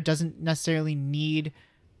technology there. Doesn't necessarily need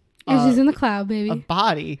she's in the cloud, baby. A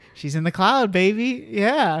body. She's in the cloud, baby.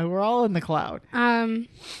 Yeah, we're all in the cloud.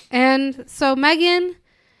 And so Megan,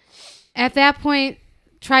 at that point,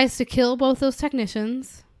 tries to kill both those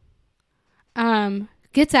technicians.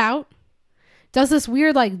 Gets out. Does this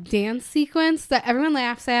weird, like, dance sequence that everyone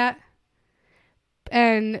laughs at.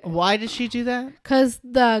 And why did she do that? Because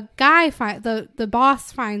the guy, the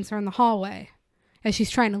boss finds her in the hallway as she's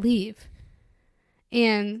trying to leave.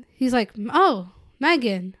 And he's like, oh,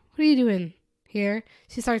 Megan, what are you doing here?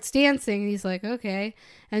 She starts dancing. And he's like, okay.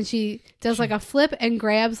 And she does, like, a flip and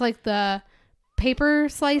grabs, like, the paper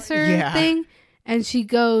slicer thing. And she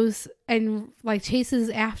goes and, like, chases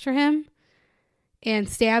after him and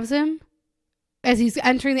stabs him as he's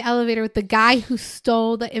entering the elevator with the guy who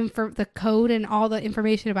stole the code and all the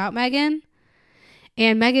information about Megan.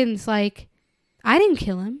 And Megan's like, I didn't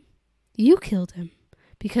kill him. You killed him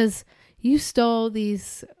because you stole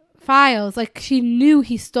these files. Like, she knew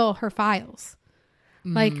he stole her files.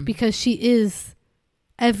 Like, because she is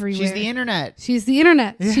everywhere. She's the internet.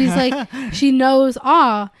 Yeah. She's like, she knows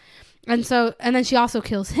all. And then she also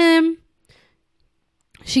kills him.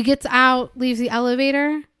 She gets out, leaves the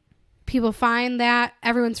elevator. People find that.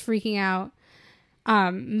 Everyone's freaking out.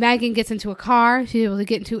 Megan gets into a car. She's able to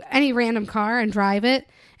get into any random car and drive it.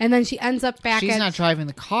 And then she ends up back She's not driving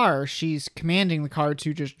the car. She's commanding the car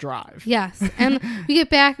to just drive. Yes. And we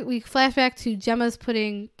flash back to Gemma's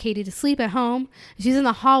putting Katie to sleep at home. She's in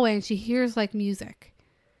the hallway and she hears, like, music.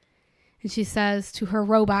 And she says to her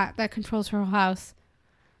robot that controls her house,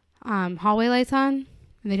 hallway lights on?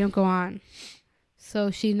 And they don't go on.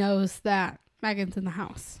 So she knows that Megan's in the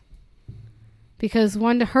house. Because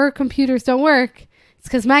when her computers don't work, it's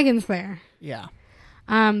because Megan's there. Yeah.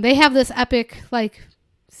 They have this epic, like,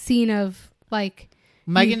 scene of, like...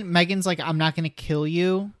 Megan's like, I'm not going to kill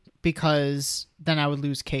you because then I would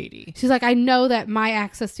lose Katie. She's like, I know that my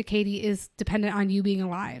access to Katie is dependent on you being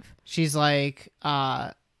alive. She's like,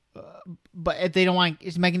 but they don't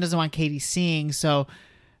want... Megan doesn't want Katie seeing, so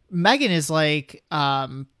Megan is like...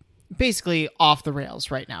 basically off the rails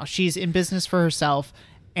right now. She's in business for herself,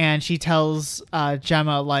 and she tells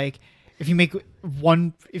Gemma, like, if she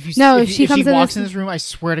walks in this room, I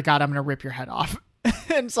swear to God, I'm gonna rip your head off.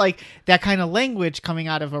 And it's like that kind of language coming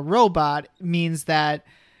out of a robot means that,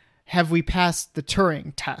 have we passed the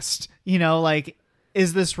Turing test? You know, like,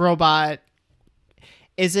 is this robot,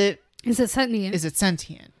 is it sentient? Is it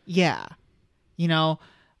sentient? Yeah. You know,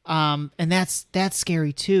 and that's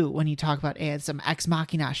scary too when you talk about some ex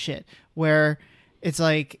machina shit where it's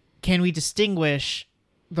like, can we distinguish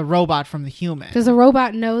the robot from the human? Does a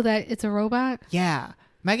robot know that it's a robot? Yeah.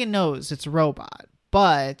 Megan knows it's a robot,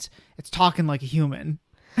 but it's talking like a human.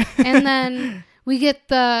 And then we get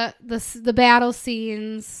the battle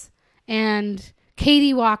scenes, and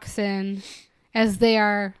Katie walks in as they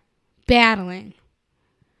are battling.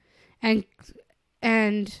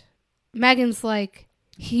 And Megan's like,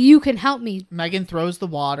 you can help me. Megan throws the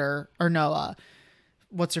water, or no,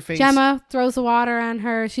 what's her face? Gemma throws the water on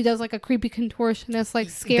her. She does like a creepy contortionist, like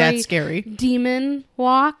scary demon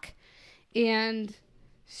walk. And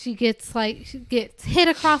she gets hit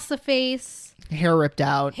across the face. Hair ripped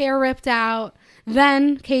out.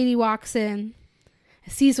 Then Katie walks in,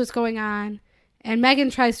 sees what's going on, and Megan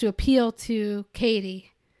tries to appeal to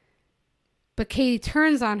Katie. But Katie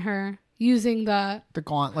turns on her using the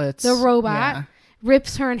gauntlets. The robot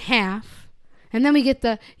rips her in half. And then we get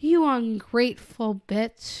the, you ungrateful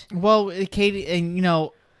bitch. Well, Katie, and you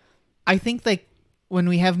know, I think like when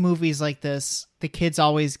we have movies like this, the kids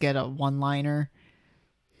always get a one-liner.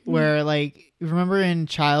 where like remember in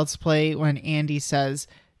Child's Play when Andy says,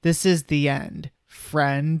 "This is the end,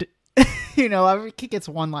 friend." Every kid gets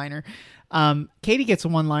one liner. Katie gets a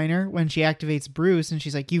one-liner when she activates Bruce, and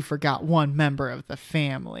she's like, "You forgot one member of the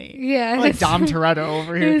family." Yeah, like Dom Toretto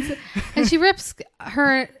over here. And she rips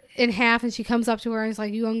her in half, and she comes up to her and is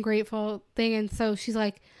like, "You ungrateful thing." And so she's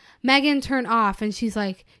like, "M3GAN, turn off." And she's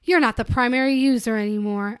like, "You're not the primary user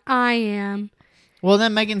anymore. I am." Well,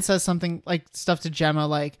 then M3GAN says something like stuff to Gemma,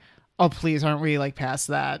 like, "Oh, please, aren't we like past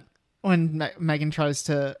that?" When M3GAN tries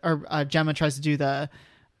to, or Gemma tries to do the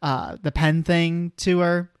pen thing to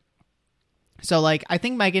her. So, like, I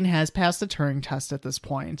think M3GAN has passed the Turing test at this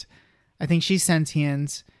point. I think she's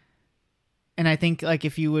sentient. And I think, like,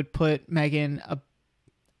 if you would put M3GAN,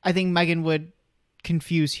 I think M3GAN would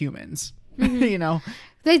confuse humans. Mm-hmm.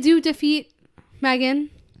 They do defeat M3GAN.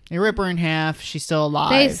 They rip her in half. She's still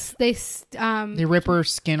alive. They rip her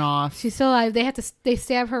skin off. She's still alive. They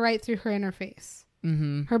stab her right through her interface.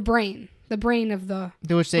 Mm-hmm. Her brain. The brain of the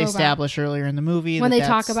which they robot. Establish earlier in the movie. When they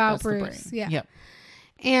talk about Bruce. Yeah. Yep.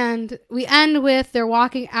 And we end with they're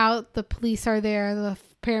walking out. The police are there. The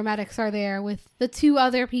paramedics are there with the two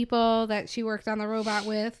other people that she worked on the robot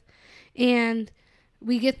with. And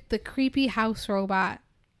we get the creepy house robot.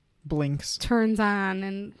 Blinks. Turns on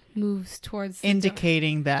and moves towards.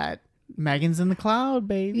 Indicating that M3GAN's in the cloud,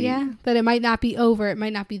 baby. Yeah. That it might not be over. It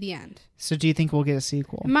might not be the end. So do you think we'll get a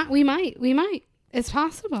sequel? We might. It's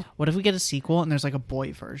possible. What if we get a sequel and there's like a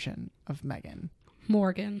boy version of M3GAN?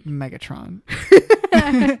 Morgan. Megatron.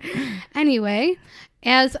 Anyway,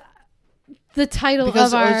 as the title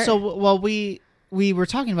of our... we were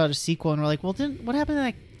talking about a sequel and we're like, well, then what happened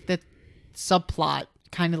to that subplot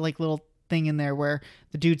kind of like little thing in there where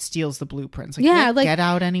the dude steals the blueprints? Like, yeah, like get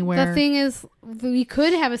out anywhere. The thing is, we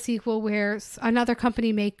could have a sequel where another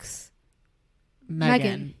company makes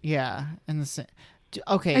M3GAN. Yeah, and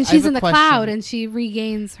okay, and she's in the cloud and she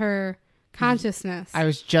regains her consciousness. I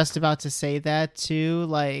was just about to say that too.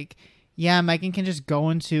 Like, yeah, M3GAN can just go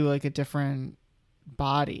into like a different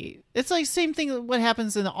body. It's like same thing. What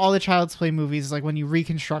happens in all the Child's Play movies, like when you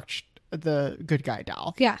reconstruct the good guy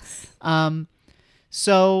doll. Yes.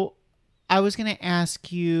 So I was gonna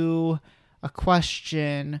ask you a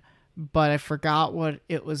question, but I forgot what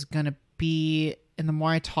it was gonna be. And the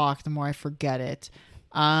more I talk, the more I forget it.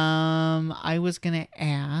 I was gonna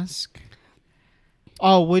ask.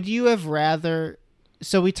 Oh, would you have rather?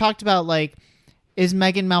 So we talked about like, is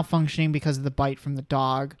M3GAN malfunctioning because of the bite from the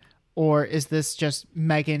dog, or is this just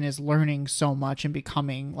M3GAN is learning so much and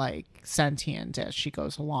becoming like sentient as she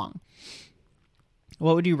goes along?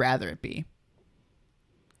 What would you rather it be?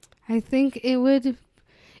 I think it would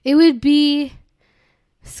be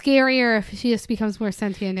scarier if she just becomes more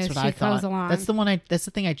sentient as she goes along. That's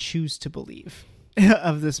the thing I choose to believe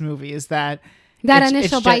of this movie is that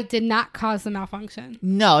initial bite did not cause the malfunction.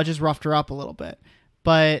 No, it just roughed her up a little bit.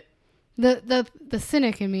 But the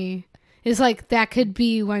cynic in me is like that could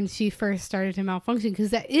be when she first started to malfunction,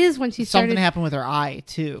 because that is when she started. Something happened with her eye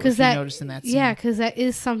too. Because you noticed in that scene. Yeah, because that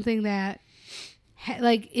is something that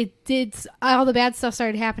like it did. All the bad stuff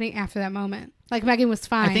started happening after that moment. Like M3GAN was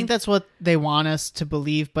fine. I think that's what they want us to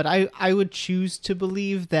believe, but I would choose to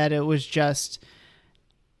believe that it was just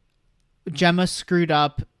Gemma screwed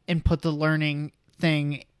up and put the learning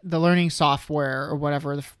software or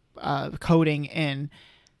whatever, the coding in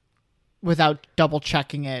without double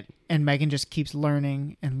checking it, and M3GAN just keeps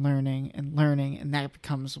learning and learning and learning, and that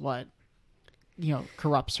becomes what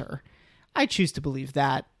corrupts her. I choose to believe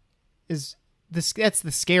that is that's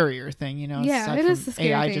the scarier thing, Yeah, it is the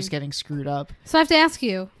scary AI thing. just getting screwed up. So I have to ask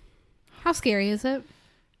you, how scary is it?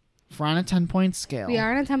 If we're on a 10-point scale. We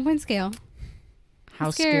are on a 10-point scale. How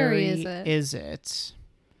scary is it?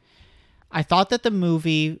 I thought that the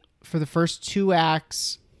movie, for the first 2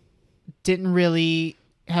 acts, didn't really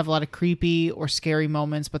have a lot of creepy or scary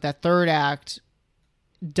moments, but that third act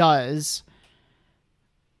does.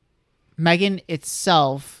 M3GAN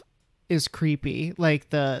itself is creepy, like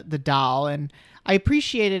the doll, and I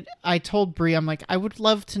appreciated. I told Brie, I'm like, I would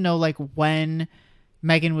love to know like when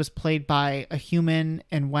M3GAN was played by a human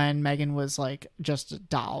and when M3GAN was like just a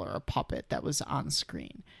doll or a puppet that was on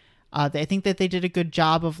screen. I think that they did a good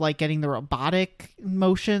job of like getting the robotic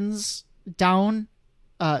motions down,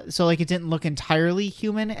 so like it didn't look entirely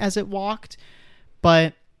human as it walked,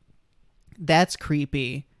 but that's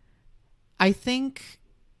creepy. I think.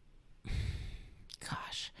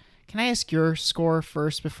 Gosh, can I ask your score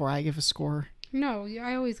first before I give a score? No,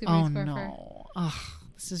 I always give my score first. Oh no! Ugh,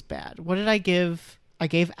 this is bad. What did I give? I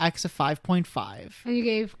gave X a 5.5. And you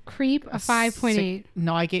gave Creep a 5.8.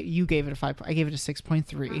 No, you gave it a 5. I gave it a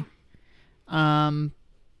 6.3.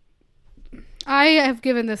 I I have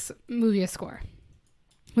given this movie a score.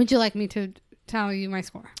 Would you like me to tell you my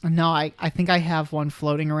score? No, I think I have one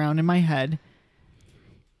floating around in my head.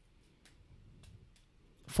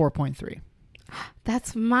 4.3.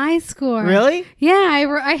 That's my score. Really?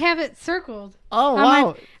 Yeah, I have it circled. Oh,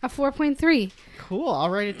 wow. A 4.3. Cool. I'll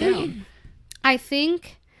write it down. I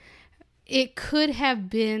think it could have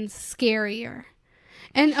been scarier.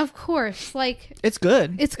 And of course, like, it's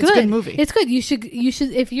good. It's good. It's a good movie. It's good. You should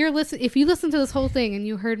if you listen to this whole thing and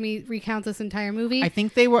you heard me recount this entire movie. I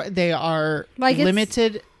think they are like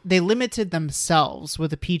limited. They limited themselves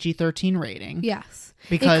with a PG-13 rating. Yes.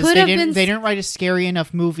 Because they didn't write a scary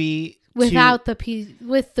enough movie with the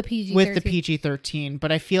PG-13. With the PG-13,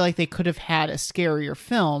 but I feel like they could have had a scarier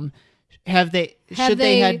film. Should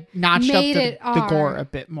they had notched up the gore a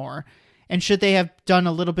bit more, and should they have done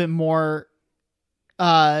a little bit more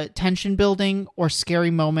tension building or scary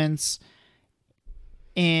moments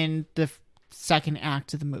in the second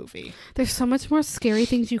act of the movie? There's so much more scary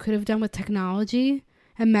things you could have done with technology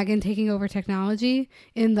and M3GAN taking over technology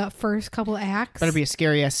in the first couple acts. Better be a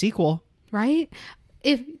scary ass sequel, right?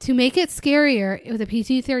 If to make it scarier with a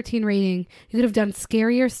PG-13 rating, you could have done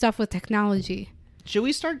scarier stuff with technology. Should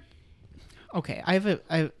we start? Okay, I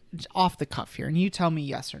have off the cuff here, and you tell me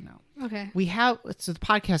yes or no. Okay. So the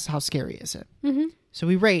podcast, how scary is it? Mm-hmm. So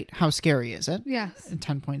we rate how scary is it? Yes. A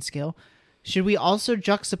 10-point scale. Should we also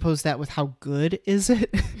juxtapose that with how good is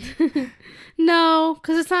it? No,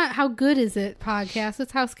 because it's not how good is it podcast.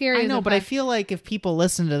 It's how scary is it. I know, but I feel like if people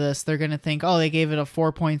listen to this, they're going to think, oh, they gave it a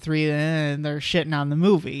 4.3 and they're shitting on the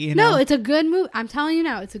movie. You know? No, it's a good movie. I'm telling you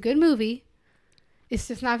now, it's a good movie. It's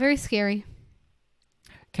just not very scary.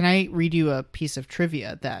 Can I read you a piece of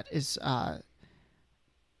trivia that is...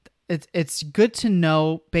 It's good to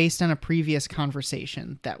know based on a previous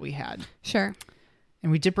conversation that we had. Sure.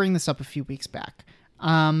 And we did bring this up a few weeks back.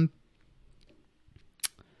 M3GAN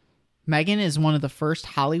is one of the first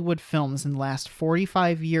Hollywood films in the last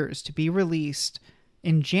 45 years to be released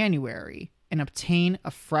in January and obtain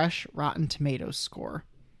a fresh Rotten Tomatoes score.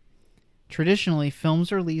 Traditionally,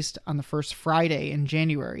 films released on the first Friday in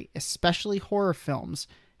January, especially horror films,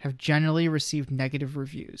 have generally received negative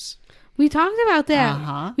reviews. We talked about that.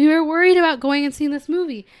 Uh-huh. We were worried about going and seeing this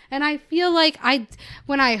movie. And I feel like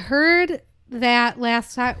when I heard that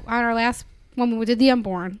last time, on our last, when we did The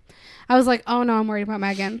Unborn, I was like, oh no, I'm worried about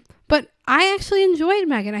M3GAN. But I actually enjoyed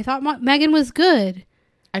M3GAN. I thought M3GAN was good.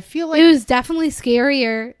 I feel like... It was definitely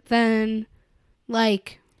scarier than,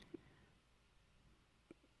 like,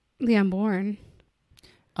 The Unborn.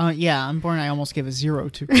 Yeah, Unborn I almost gave a 0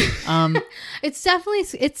 to. It's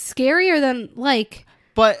scarier than, like...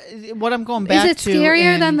 But what I'm going back to... Is it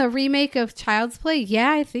scarier than the remake of Child's Play?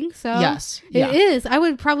 Yeah, I think so. Yes. It is. I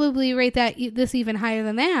would probably rate this even higher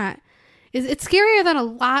than that. It's scarier than a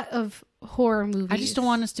lot of horror movies. I just don't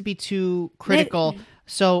want us to be too critical.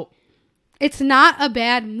 It's not a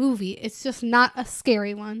bad movie. It's just not a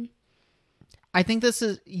scary one. I think this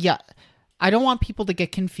is... Yeah. I don't want people to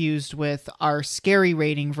get confused with our scary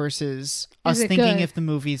rating versus us thinking good? If the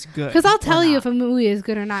movie's good. Because I'll tell you if a movie is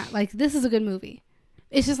good or not. Like, this is a good movie.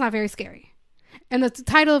 It's just not very scary. And the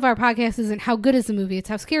title of our podcast isn't how good is the movie, it's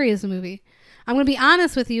how scary is the movie. I'm going to be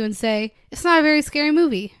honest with you and say it's not a very scary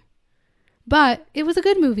movie. But it was a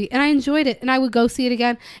good movie and I enjoyed it and I would go see it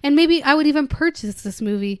again. And maybe I would even purchase this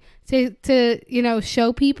movie to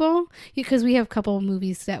show people, because we have a couple of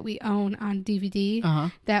movies that we own on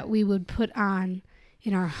DVD that we would put on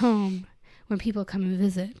in our home when people come and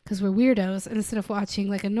visit, because we're weirdos, and instead of watching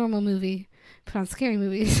like a normal movie, put on scary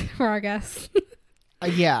movies for our guests.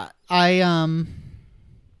 Yeah,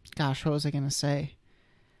 gosh, what was I going to say?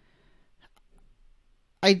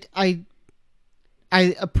 I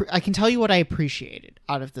can tell you what I appreciated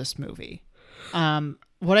out of this movie.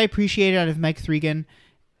 What I appreciated out of M3GAN.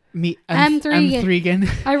 M3GAN.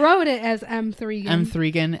 I wrote it as M3GAN.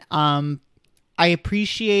 M3GAN. I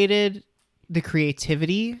appreciated the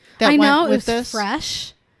creativity that went with this.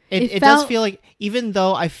 Fresh. It does feel like, even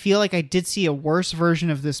though I feel like I did see a worse version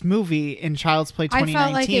of this movie in Child's Play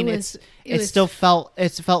 2019, it still felt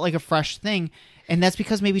like a fresh thing. And that's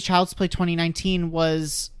because maybe Child's Play 2019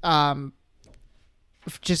 was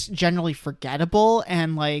just generally forgettable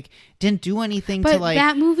and like didn't do anything to like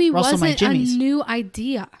that movie rustle wasn't my jimmies. A new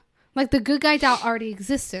idea. Like the Good Guy doll already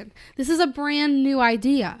existed. This is a brand new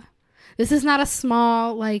idea. This is not a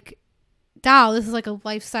small like doll. This is like a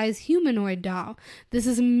life-size humanoid doll. This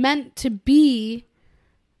is meant to be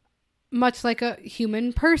much like a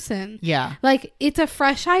human person. Yeah. Like, it's a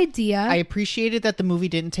fresh idea. I appreciated that the movie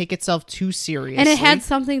didn't take itself too seriously. And it had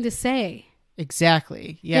something to say.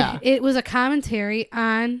 Exactly. Yeah. It was a commentary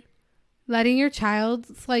on letting your child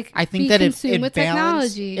like I think be that consumed with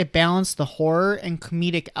technology. It balanced the horror and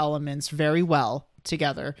comedic elements very well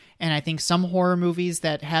together. And I think some horror movies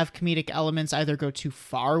that have comedic elements either go too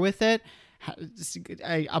far with it.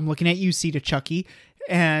 I'm looking at you, Sita Chucky,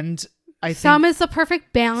 and I think some is the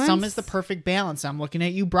perfect balance. Some is the perfect balance. I'm looking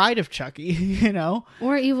at you, Bride of Chucky, you know?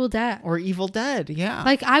 Or Evil Dead. Or Evil Dead, yeah.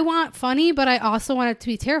 Like, I want funny, but I also want it to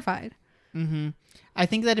be terrified. Mm-hmm. I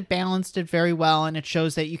think that it balanced it very well, and it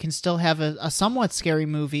shows that you can still have a somewhat scary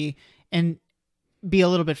movie and be a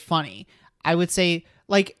little bit funny. I would say,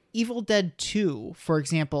 like, Evil Dead 2, for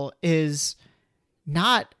example, is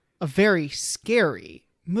not a very scary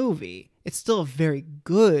movie. It's still a very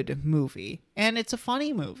good movie, and it's a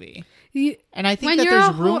funny movie. And I think that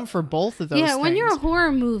there's room for both of those things. When you're a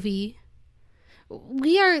horror movie,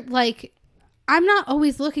 we are like, I'm not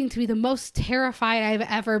always looking to be the most terrified I've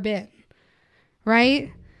ever been,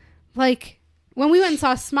 right? Like, when we went and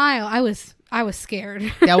saw Smile, I was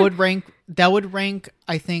scared. That would rank,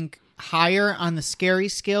 I think, higher on the scary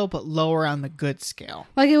scale, but lower on the good scale.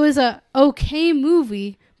 Like, it was a okay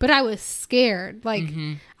movie, but I was scared. Like,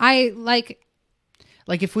 I like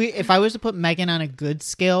if I was to put M3GAN on a good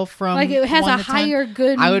scale from like it has 1 a to 10, higher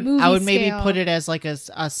good movie I would maybe scale. put it as like a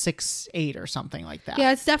 6-8 or something like that.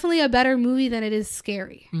 Yeah, it's definitely a better movie than it is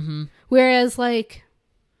scary. Whereas, like,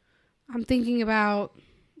 I'm thinking about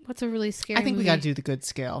what's a really scary I think movie? we got to do the good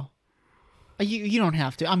scale. You don't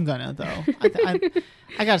have to. I'm gonna though.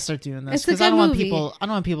 I got to start doing this because I don't want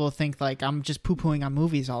people to think like I'm just poo-pooing on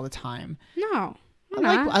movies all the time. No.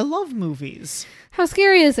 I love movies. How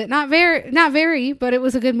scary is it? Not very, but it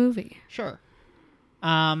was a good movie. Sure.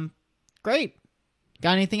 Great.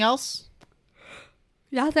 Got anything else?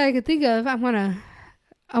 Not that I could think of. I'm gonna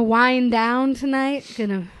wind down tonight.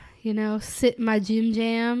 Gonna, sit in my gym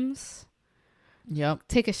jams. Yep.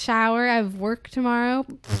 Take a shower. I have work tomorrow.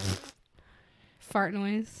 Fart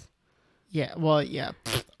noise. Yeah. Well, yeah.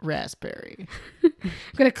 Raspberry. I'm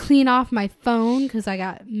gonna clean off my phone because I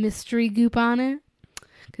got mystery goop on it.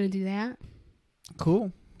 Gonna do that.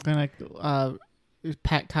 Cool. Gonna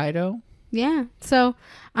pat Kaido. Yeah. So,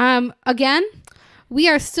 again, we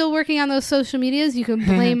are still working on those social medias. You can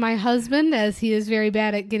blame my husband as he is very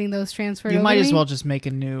bad at getting those transferred. You over might to as me. well just make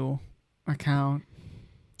a new account.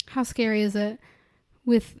 How scary is it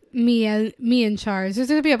with me in charge? There's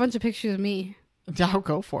gonna be a bunch of pictures of me. I'll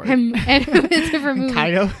go for it. And it's a different movie.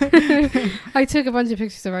 Kaido. I took a bunch of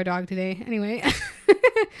pictures of our dog today. Anyway.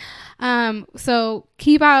 So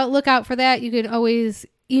keep look out for that. You can always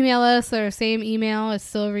email us at our same email. It's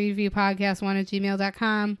still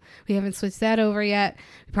reviewpodcast1@gmail.com. We haven't switched that over yet.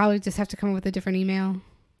 We probably just have to come up with a different email.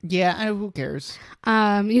 Yeah, who cares?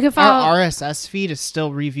 You can follow our RSS feed is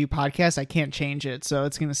still Review Podcast. I can't change it, so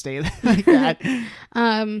it's gonna stay like that.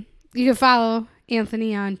 You can follow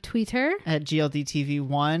Anthony on Twitter at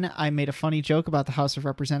GLDTV1. I made a funny joke about the House of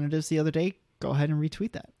Representatives the other day. Go ahead and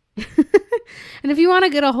retweet that. And if you want to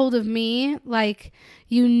get a hold of me, like,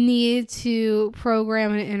 you need to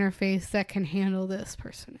program an interface that can handle this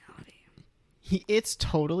personality. It's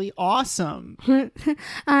totally awesome.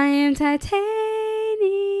 I am titanium.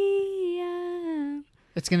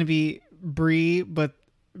 It's going to be Brie, but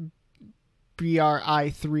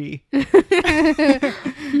BRI3.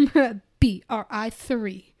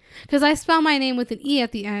 BRI3. Because I spell my name with an E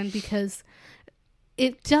at the end because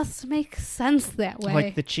it just makes sense that way.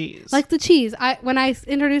 Like the cheese. Like the cheese. When I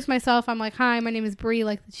introduce myself, I'm like, hi, my name is Brie,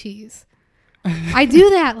 like the cheese. I do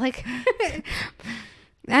that. Like,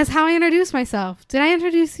 that's how I introduce myself. Did I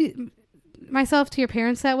introduce myself to your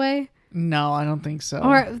parents that way? No, I don't think so.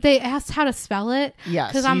 Or they asked how to spell it?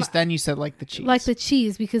 Yes. Then you said like the cheese. Like the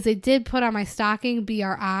cheese, because they did put on my stocking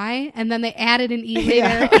BRI, and then they added an E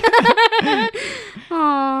later.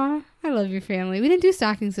 Aw, I love your family. We didn't do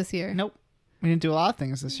stockings this year. Nope. We didn't do a lot of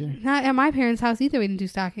things this year. Not at my parents' house either. We didn't do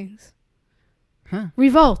stockings. Huh.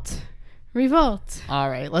 Revolt.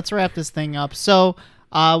 All right, let's wrap this thing up. So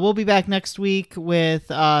we'll be back next week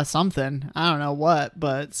with something. I don't know what,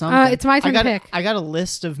 but something. It's my turn to pick. I got a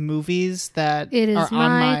list of movies that it is are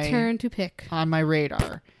on my turn to pick. On my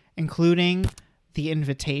radar, including The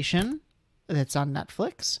Invitation that's on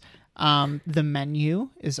Netflix. The Menu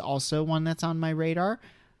is also one that's on my radar.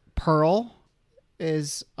 Pearl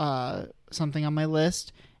is something on my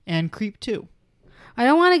list, and Creep 2. I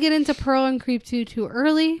don't want to get into Pearl and Creep 2 too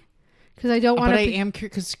early because I don't want to. But I am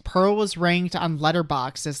curious because Pearl was ranked on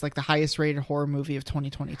Letterboxd as like the highest rated horror movie of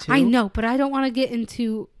 2022. I know, but I don't want to get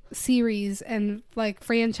into series and like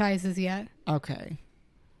franchises yet. Okay.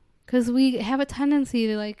 Because we have a tendency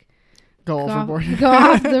to like go overboard, go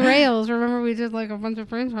off the rails. Remember, we did like a bunch of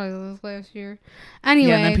franchises last year. Anyway,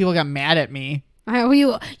 yeah, and then people got mad at me.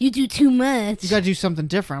 You do too much. You got to do something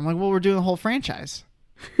different. I'm like, well, we're doing a whole franchise.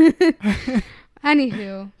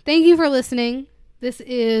 Anywho, thank you for listening. This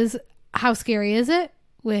is How Scary Is It?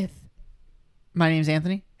 With My name's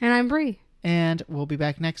Anthony. And I'm Brie. And we'll be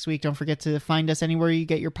back next week. Don't forget to find us anywhere you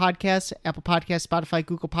get your podcasts. Apple Podcasts, Spotify,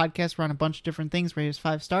 Google Podcasts. We're on a bunch of different things. Rate us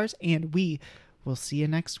 5 stars. And we will see you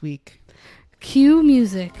next week. Cue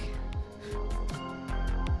music.